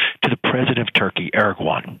to the president of Turkey,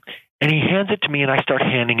 Erdogan. And he hands it to me, and I start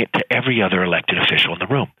handing it to every other elected official in the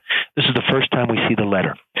room. This is the first time we see the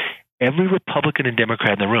letter. Every Republican and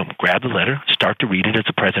Democrat in the room grab the letter, start to read it as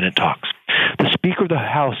the president talks. The Speaker of the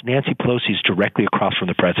House, Nancy Pelosi, is directly across from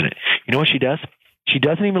the president. You know what she does? She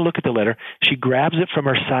doesn't even look at the letter. She grabs it from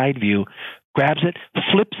her side view, grabs it,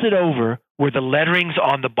 flips it over where the lettering's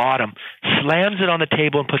on the bottom, slams it on the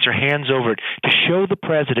table, and puts her hands over it to show the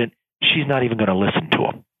president she's not even going to listen to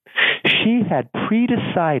him. She had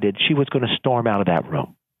pre-decided she was going to storm out of that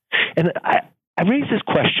room. And I raise this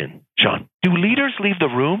question, Sean. Do leaders leave the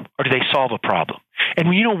room or do they solve a problem? And,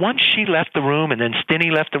 once she left the room and then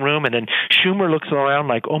Stinney left the room and then Schumer looks around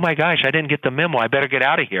like, oh, my gosh, I didn't get the memo. I better get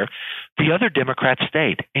out of here. The other Democrats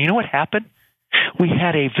stayed. And you know what happened? We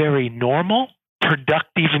had a very normal,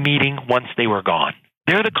 productive meeting once they were gone.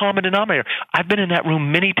 They're the common denominator. I've been in that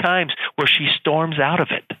room many times where she storms out of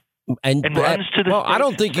it. And runs to the I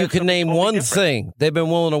don't think you can name one thing they've been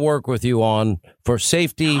willing to work with you on for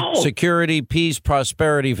safety, security, peace,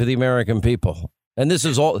 prosperity for the American people. And this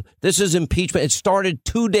is impeachment. It started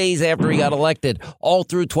 2 days after he got elected, all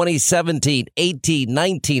through 2017, 18,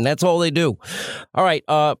 19. That's all they do. All right.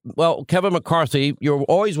 Well, Kevin McCarthy, you're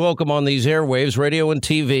always welcome on these airwaves, radio and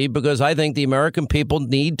TV, because I think the American people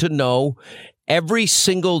need to know every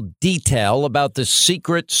single detail about the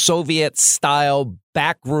secret Soviet-style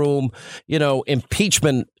backroom,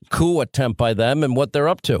 impeachment coup attempt by them and what they're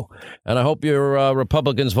up to. And I hope your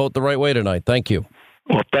Republicans vote the right way tonight. Thank you.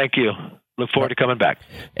 Well, thank you. Look forward to coming back.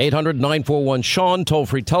 800-941-SEAN,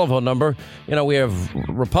 toll-free telephone number. We have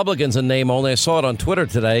Republicans in name only. I saw it on Twitter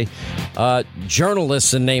today.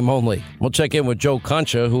 Journalists in name only. We'll check in with Joe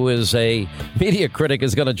Concha, who is a media critic,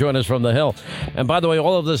 is going to join us from the Hill. And by the way,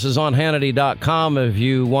 all of this is on Hannity.com if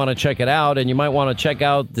you want to check it out. And you might want to check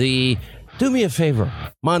out the Do Me a Favor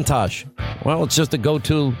montage. Well, it's just a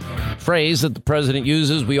go-to phrase that the president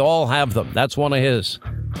uses. We all have them. That's one of his.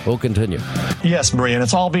 We'll continue. Yes, Maria, and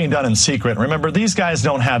it's all being done in secret. Remember, these guys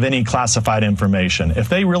don't have any classified information. If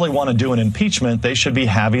they really want to do an impeachment, they should be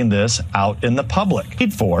having this out in the public.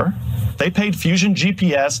 They paid Fusion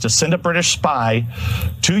GPS to send a British spy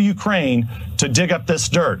to Ukraine to dig up this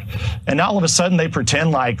dirt. And now all of a sudden they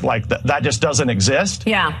pretend like that just doesn't exist.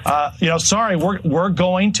 Yeah. Sorry, we're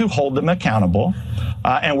going to hold them accountable.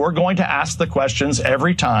 And we're going to ask the questions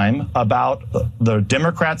every time about the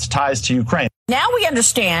Democrats' ties to Ukraine. Now we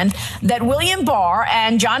understand that William Barr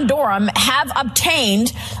and John Durham have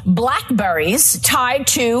obtained BlackBerries tied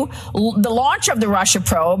to the launch of the Russia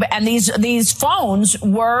probe, and these phones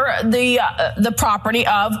were the property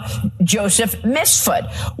of Joseph Mifsud.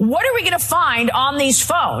 What are we going to find on these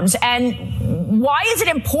phones, and why is it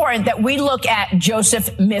important that we look at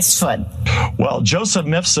Joseph Mifsud? Well, Joseph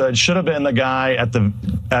Mifsud should have been the guy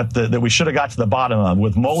that we should have got to the bottom of.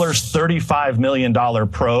 With Mueller's $35 million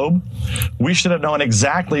probe, we should have known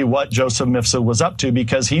exactly what Joseph Mifsud was up to,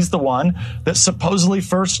 because he's the one that supposedly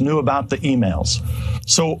first knew about the emails.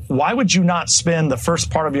 So why would you not spend the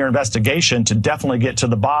first part of your investigation to definitely get to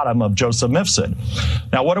the bottom of Joseph Mifsud?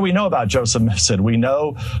 Now, what do we know about Joseph Mifsud? We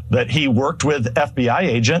know that he worked with FBI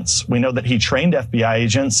agents. We know that he trained FBI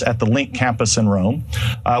agents at the Link campus in Rome.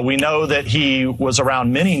 We know that he was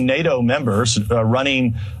around many NATO members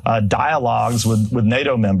running dialogues with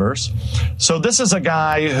NATO members. So this is a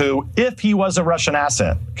guy who, if he was a Russian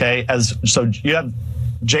asset, you have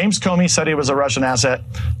James Comey said he was a Russian asset.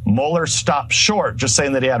 Mueller stopped short just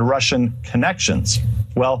saying that he had Russian connections.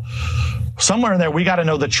 Well, somewhere in there, we got to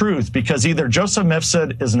know the truth, because either Joseph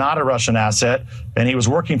Mifsud is not a Russian asset and he was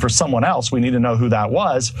working for someone else. We need to know who that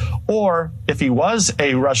was. Or if he was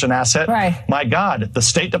a Russian asset, right. My God, the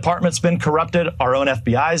State Department's been corrupted. Our own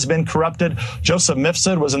FBI has been corrupted. Joseph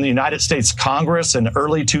Mifsud was in the United States Congress in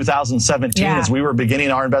early 2017 as we were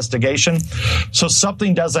beginning our investigation. So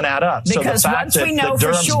something doesn't add up. Because so the fact that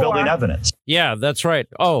Durham's building evidence. Yeah, that's right.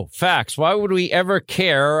 Oh, facts. Why would we ever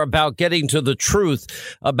care about getting to the truth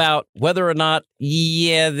about whether or not,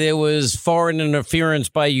 there was foreign interference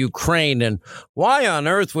by Ukraine? And why on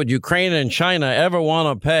earth would Ukraine and China ever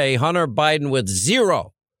want to pay Hunter Biden with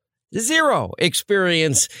zero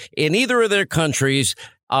experience in either of their countries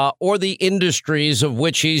or the industries of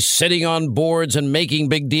which he's sitting on boards and making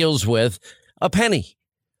big deals with a penny?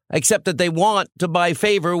 Except that they want to buy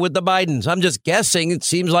favor with the Bidens. I'm just guessing. It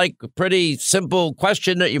seems like a pretty simple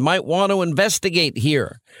question that you might want to investigate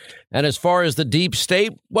here. And as far as the deep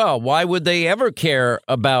state, well, why would they ever care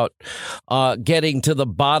about getting to the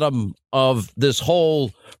bottom of this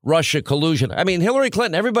whole Russia collusion? I mean, Hillary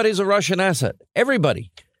Clinton, everybody's a Russian asset.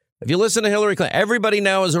 Everybody. If you listen to Hillary Clinton, everybody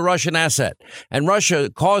now is a Russian asset, and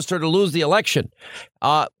Russia caused her to lose the election.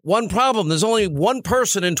 One problem, there's only one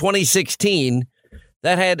person in 2016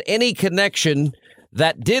 that had any connection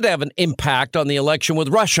that did have an impact on the election with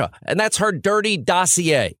Russia, and that's her dirty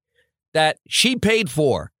dossier that she paid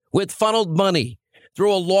for with funneled money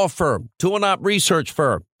through a law firm, to an op research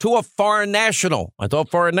firm, to a foreign national. I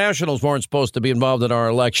thought foreign nationals weren't supposed to be involved in our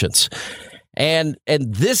elections. And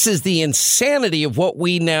this is the insanity of what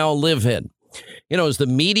we now live in. You know, is the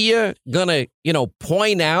media going to,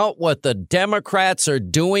 point out what the Democrats are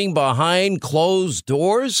doing behind closed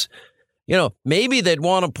doors? You know, maybe they'd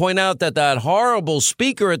want to point out that horrible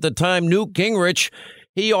speaker at the time, Newt Gingrich,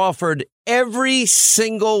 he offered every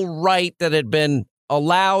single right that had been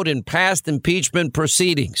allowed in past impeachment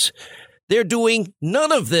proceedings. They're doing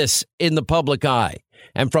none of this in the public eye.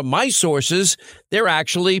 And from my sources, they're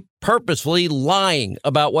actually purposefully lying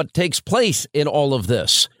about what takes place in all of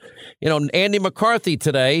this. You know, Andy McCarthy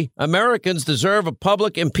today, Americans deserve a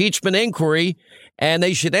public impeachment inquiry, and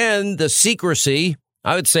they should end the secrecy.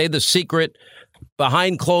 I would say the secret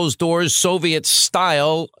behind closed doors, Soviet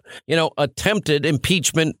style, attempted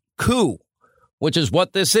impeachment coup, which is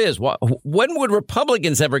what this is. When would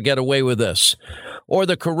Republicans ever get away with this? Or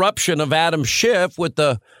the corruption of Adam Schiff with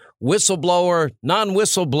the whistleblower,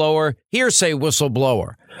 non-whistleblower, hearsay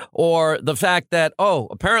whistleblower. Or the fact that,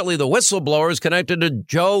 apparently the whistleblower is connected to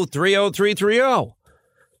Joe 30330.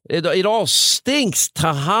 It all stinks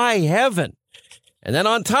to high heaven. And then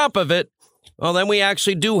on top of it, well, then we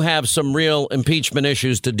actually do have some real impeachment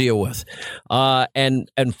issues to deal with,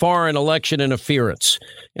 and foreign election interference.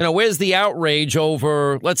 You know, where's the outrage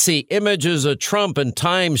over, let's see, images of Trump in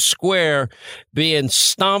Times Square being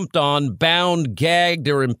stomped on, bound, gagged,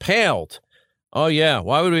 or impaled? Oh, yeah.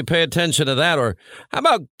 Why would we pay attention to that? Or how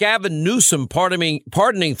about Gavin Newsom pardoning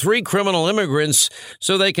 3 criminal immigrants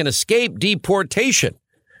so they can escape deportation?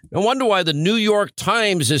 No wonder why the New York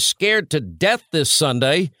Times is scared to death this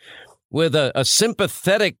Sunday, with a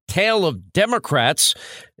sympathetic tale of Democrats,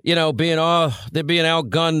 they're being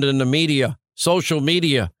outgunned in the media, social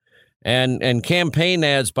media, and campaign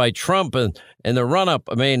ads by Trump and the run-up.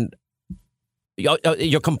 I mean,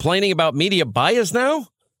 you're complaining about media bias now?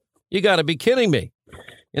 You got to be kidding me.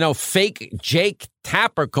 Fake Jake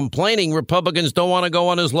Tapper complaining Republicans don't want to go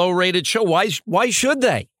on his low-rated show. Why should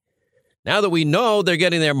they? Now that we know they're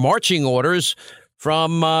getting their marching orders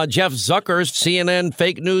from Jeff Zucker's CNN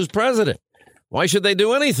fake news president. Why should they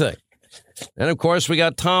do anything? And, of course, we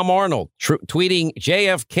got Tom Arnold tweeting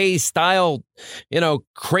JFK-style,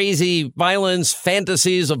 crazy violence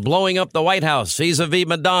fantasies of blowing up the White House vis-a-vis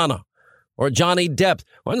Madonna or Johnny Depp.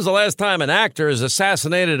 When's the last time an actor has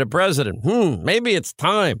assassinated a president? Maybe it's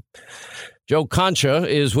time. Joe Concha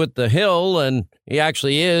is with The Hill, and he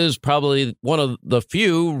actually is probably one of the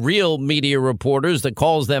few real media reporters that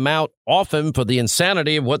calls them out often for the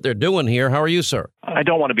insanity of what they're doing here. How are you, sir? I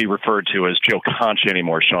don't want to be referred to as Joe Concha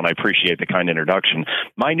anymore, Sean. I appreciate the kind introduction.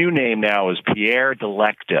 My new name now is Pierre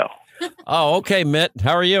Delecto. Oh, okay, Mitt.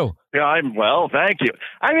 How are you? Yeah, I'm well, thank you.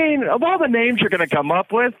 I mean, of all the names you're going to come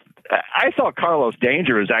up with, I thought Carlos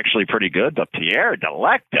Danger was actually pretty good, but Pierre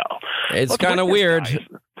Delecto. It's kind of weird.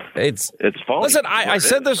 It's funny. Listen, I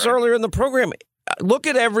said this earlier in the program. Look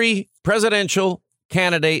at every presidential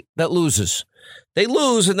candidate that loses. They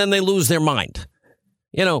lose and then they lose their mind.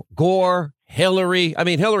 Gore, Hillary. I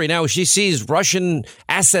mean, Hillary now, she sees Russian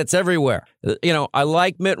assets everywhere. I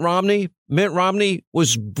like Mitt Romney. Mitt Romney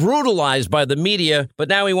was brutalized by the media, but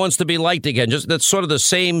now he wants to be liked again. That's sort of the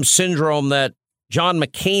same syndrome that John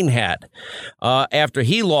McCain had after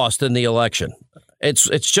he lost in the election.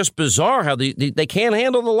 It's just bizarre how they can't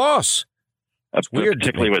handle the loss. That's weird,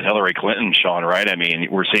 particularly with Hillary Clinton, Sean, right? I mean,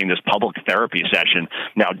 we're seeing this public therapy session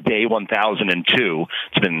now, day 1002.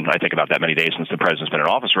 It's been, I think, about that many days since the president's been in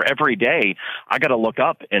office. Where every day I got to look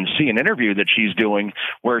up and see an interview that she's doing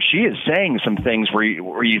where she is saying some things where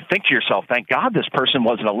you think to yourself, thank God this person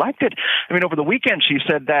wasn't elected. I mean, over the weekend, she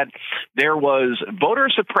said that there was voter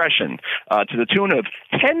suppression to the tune of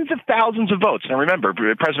tens of thousands of votes. Now, remember,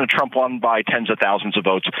 President Trump won by tens of thousands of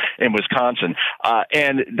votes in Wisconsin.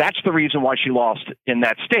 And that's the reason why she lost in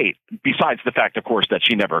that state, besides the fact, of course, that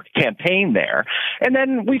she never campaigned there. And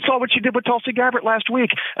then we saw what she did with Tulsi Gabbard last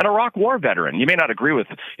week, an Iraq war veteran. You may not agree with,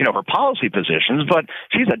 her policy positions, but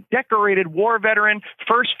she's a decorated war veteran,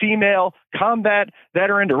 first female combat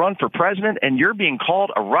veteran to run for president, and you're being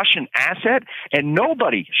called a Russian asset, and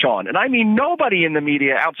nobody, Sean, and I mean nobody in the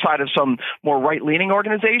media outside of some more right-leaning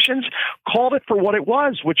organizations called it for what it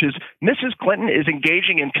was, which is Mrs. Clinton is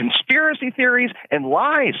engaging in conspiracy theories and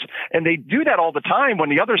lies. And they do that all the time when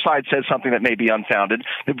the other side says something that may be unfounded.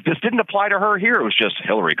 This didn't apply to her here. It was just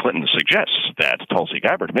Hillary Clinton suggests that Tulsi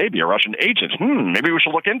Gabbard may be a Russian agent. Maybe we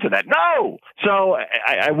should look into that. No! So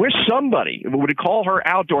I wish somebody would call her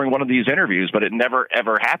out during one of these interviews, but it never,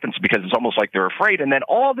 ever happens because it's almost like they're afraid. And then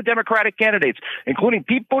all the Democratic candidates, including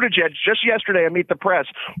Pete Buttigieg, just yesterday at Meet the Press,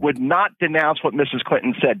 would not denounce what Mrs.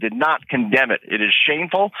 Clinton said, did not condemn it. It is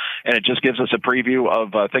shameful, and it just gives us a preview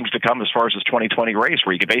of things to come as far as this 2020 race,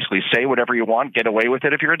 where you can basically say whatever you want, get away with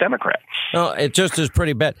it if you're a Democrat. Well, it just is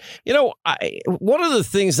pretty bad. You know, one of the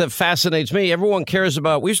things that fascinates me, everyone cares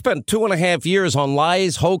about, we've spent 2.5 years on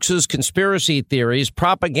lies, hoaxes, conspiracy theories,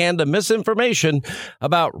 propaganda, misinformation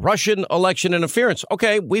about Russian election interference.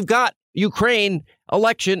 Okay, we've got Ukraine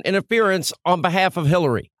election interference on behalf of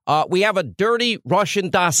Hillary. We have a dirty Russian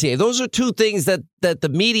dossier. Those are two things that the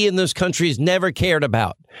media in this country has never cared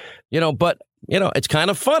about. But it's kind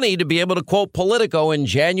of funny to be able to quote Politico in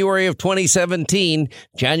January of 2017,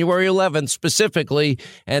 January 11th specifically,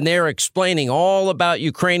 and they're explaining all about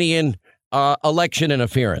Ukrainian election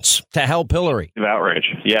interference to help Hillary. Outrage.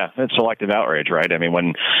 Yeah, it's selective outrage, right? I mean,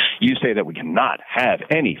 when you say that we cannot have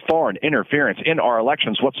any foreign interference in our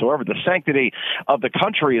elections whatsoever, the sanctity of the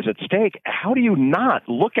country is at stake, how do you not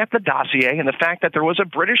look at the dossier and the fact that there was a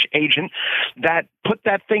British agent that put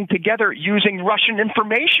that thing together using Russian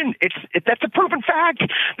information? That's a proven fact.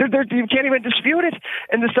 You can't even dispute it.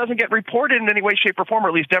 And this doesn't get reported in any way, shape, or form, or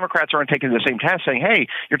at least Democrats aren't taking the same task saying, hey,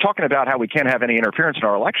 you're talking about how we can't have any interference in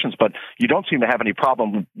our elections, but you don't seem to have any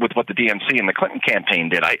problem with what the DNC and the Clinton campaign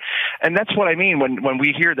did. And that's what I mean when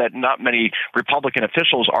we hear that not many Republican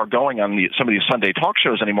officials are going on some of these Sunday talk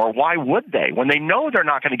shows anymore. Why would they? When they know they're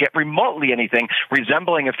not going to get remotely anything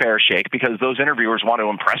resembling a fair shake because those interviewers want to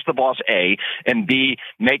impress the boss, A, and B,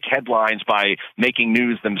 make headlines by making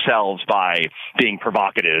news themselves by being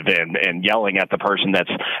provocative and yelling at the person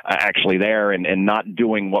that's actually there and not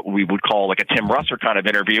doing what we would call like a Tim Russer kind of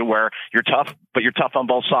interview where you're tough, but you're tough on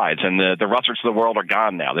both sides. And the Russerts of the world are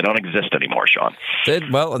gone now. They don't exist anymore, Sean.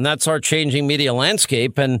 Well, and that's our changing media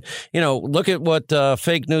landscape. And, look at what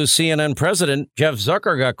fake news CNN president Jeff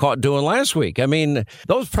Zucker got caught doing last week. I mean,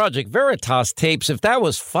 those Project Veritas tapes, if that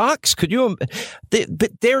was Fox, could you?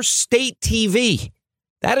 But they're state TV.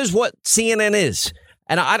 That is what CNN is.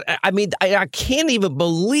 And I can't even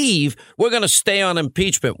believe we're going to stay on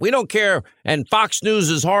impeachment. We don't care. And Fox News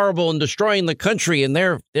is horrible and destroying the country and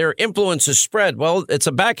their influence is spread. Well, it's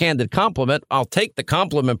a backhanded compliment. I'll take the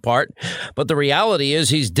compliment part. But the reality is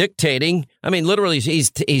he's dictating. I mean, literally,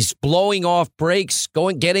 he's blowing off brakes,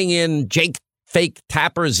 getting in Jake fake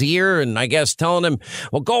Tapper's ear and I guess telling him,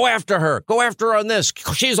 well, go after her on this.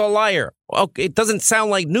 She's a liar. Okay, it doesn't sound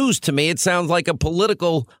like news to me. It sounds like a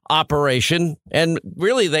political operation. And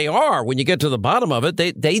really, they are. When you get to the bottom of it,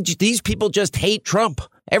 these people just hate Trump.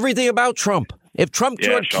 Everything about Trump. If Trump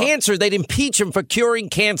cured cancer, they'd impeach him for curing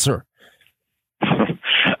cancer.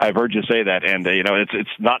 I've heard you say that, and it's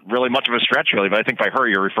not really much of a stretch, really. But I think by her,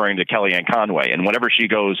 you're referring to Kellyanne Conway. And whenever she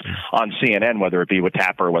goes on CNN, whether it be with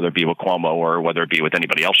Tapper, whether it be with Cuomo, or whether it be with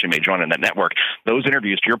anybody else she may join in that network, those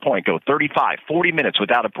interviews, to your point, go 35, 40 minutes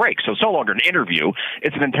without a break. So it's no longer an interview;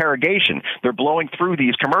 it's an interrogation. They're blowing through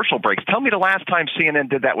these commercial breaks. Tell me the last time CNN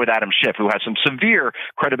did that with Adam Schiff, who has some severe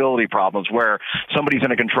credibility problems, where somebody's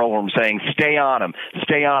in a control room saying, "Stay on him,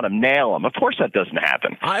 nail him." Of course, that doesn't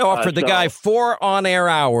happen. I offered the guy 4 on-air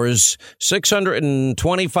hours.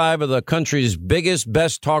 625 of the country's biggest,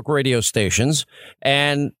 best talk radio stations,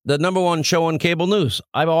 and the #1 show on cable news.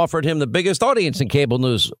 I've offered him the biggest audience in cable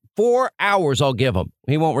news. 4 hours I'll give him.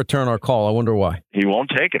 He won't return our call. I wonder why. He won't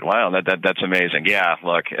take it. Wow, that's amazing. Yeah,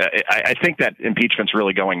 look, I think that impeachment's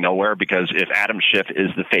really going nowhere because if Adam Schiff is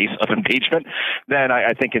the face of impeachment, then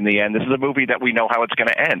I think in the end, this is a movie that we know how it's going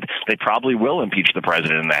to end. They probably will impeach the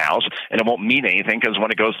president in the House, and it won't mean anything because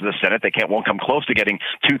when it goes to the Senate, they won't come close to getting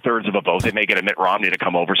 2/3 of a vote. They may get a Mitt Romney to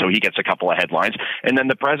come over so he gets a couple of headlines. And then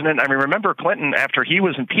the president, remember Clinton, after he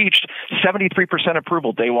was impeached, 73%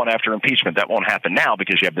 approval day one after impeachment. That won't happen now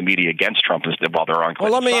because you have the media against Trump while they're on Clinton's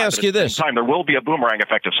Well, let me ask you this. At the same time, there will be a boomerang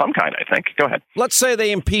effect of some kind, I think. Go ahead. Let's say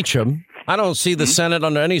they impeach him. I don't see the Senate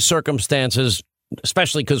under any circumstances,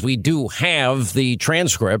 especially because we do have the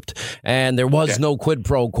transcript and there was no quid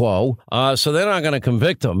pro quo. So they're not going to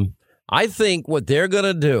convict him. I think what they're going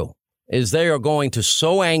to do is they are going to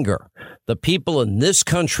so anger the people in this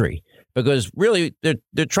country because really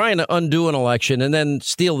they're trying to undo an election and then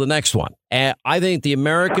steal the next one. And I think the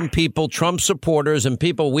American people, Trump supporters and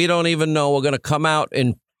people we don't even know are going to come out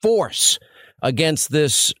in force against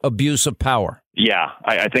this abuse of power. Yeah,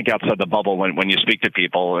 I think outside the bubble, when you speak to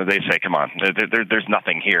people, they say, come on, there's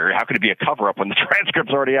nothing here. How could it be a cover-up when the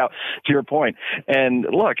transcript's already out, to your point? And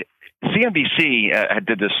look, CNBC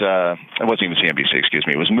did this, it wasn't even CNBC, excuse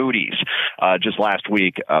me, it was Moody's just last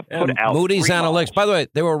week. Put out Moody's Analytics. By the way,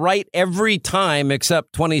 they were right every time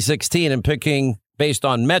except 2016 in picking, based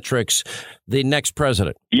on metrics, the next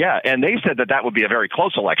president. Yeah, and they said that would be a very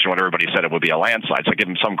close election when everybody said it would be a landslide. So I give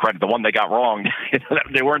them some credit. The one they got wrong,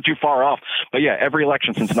 they weren't too far off. But yeah, every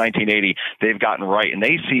election since 1980, they've gotten right. And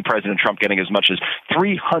they see President Trump getting as much as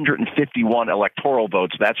 351 electoral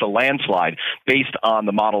votes. That's a landslide based on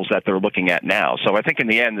the models that they're looking at now. So I think in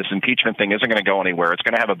the end, this impeachment thing isn't going to go anywhere. It's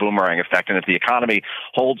going to have a boomerang effect. And if the economy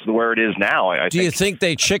holds where it is now, do you think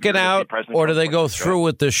they chicken out or do they go through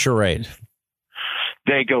with this charade?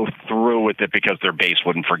 They go through with it because their base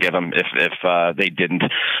wouldn't forgive them if they didn't.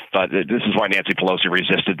 But this is why Nancy Pelosi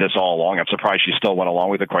resisted this all along. I'm surprised she still went along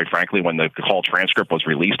with it, quite frankly. When the call transcript was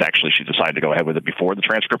released, actually, she decided to go ahead with it before the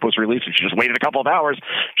transcript was released. If she just waited a couple of hours,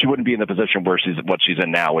 she wouldn't be in the position where she's in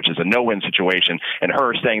now, which is a no-win situation. And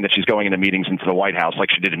her saying that she's going into meetings into the White House like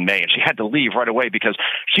she did in May, and she had to leave right away because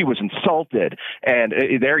she was insulted. And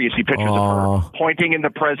there you see pictures of her pointing in the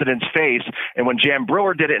president's face. And when Jan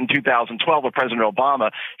Brewer did it in 2012 with President Obama,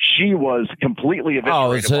 she was completely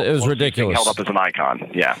eviscerated. It was ridiculous. Held up as an icon.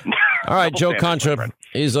 Yeah. All right, Joe Concha.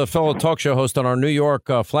 He's a fellow talk show host on our New York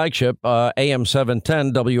flagship, AM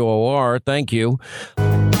 710 WOR. Thank you.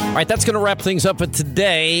 All right, that's going to wrap things up for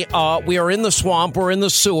today. We are in the swamp. We're in the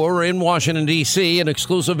sewer. We're in Washington, D.C. An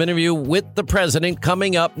exclusive interview with the president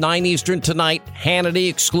coming up 9 Eastern tonight. Hannity,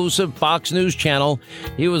 exclusive Fox News channel.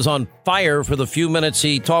 He was on fire for the few minutes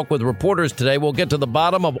he talked with reporters today. We'll get to the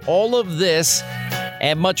bottom of all of this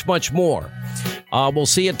and much, much more. We'll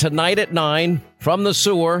see you tonight at 9 from the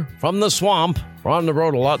sewer, from the swamp. We're on the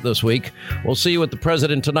road a lot this week. We'll see you with the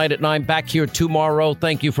president tonight at 9. Back here tomorrow.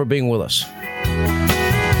 Thank you for being with us.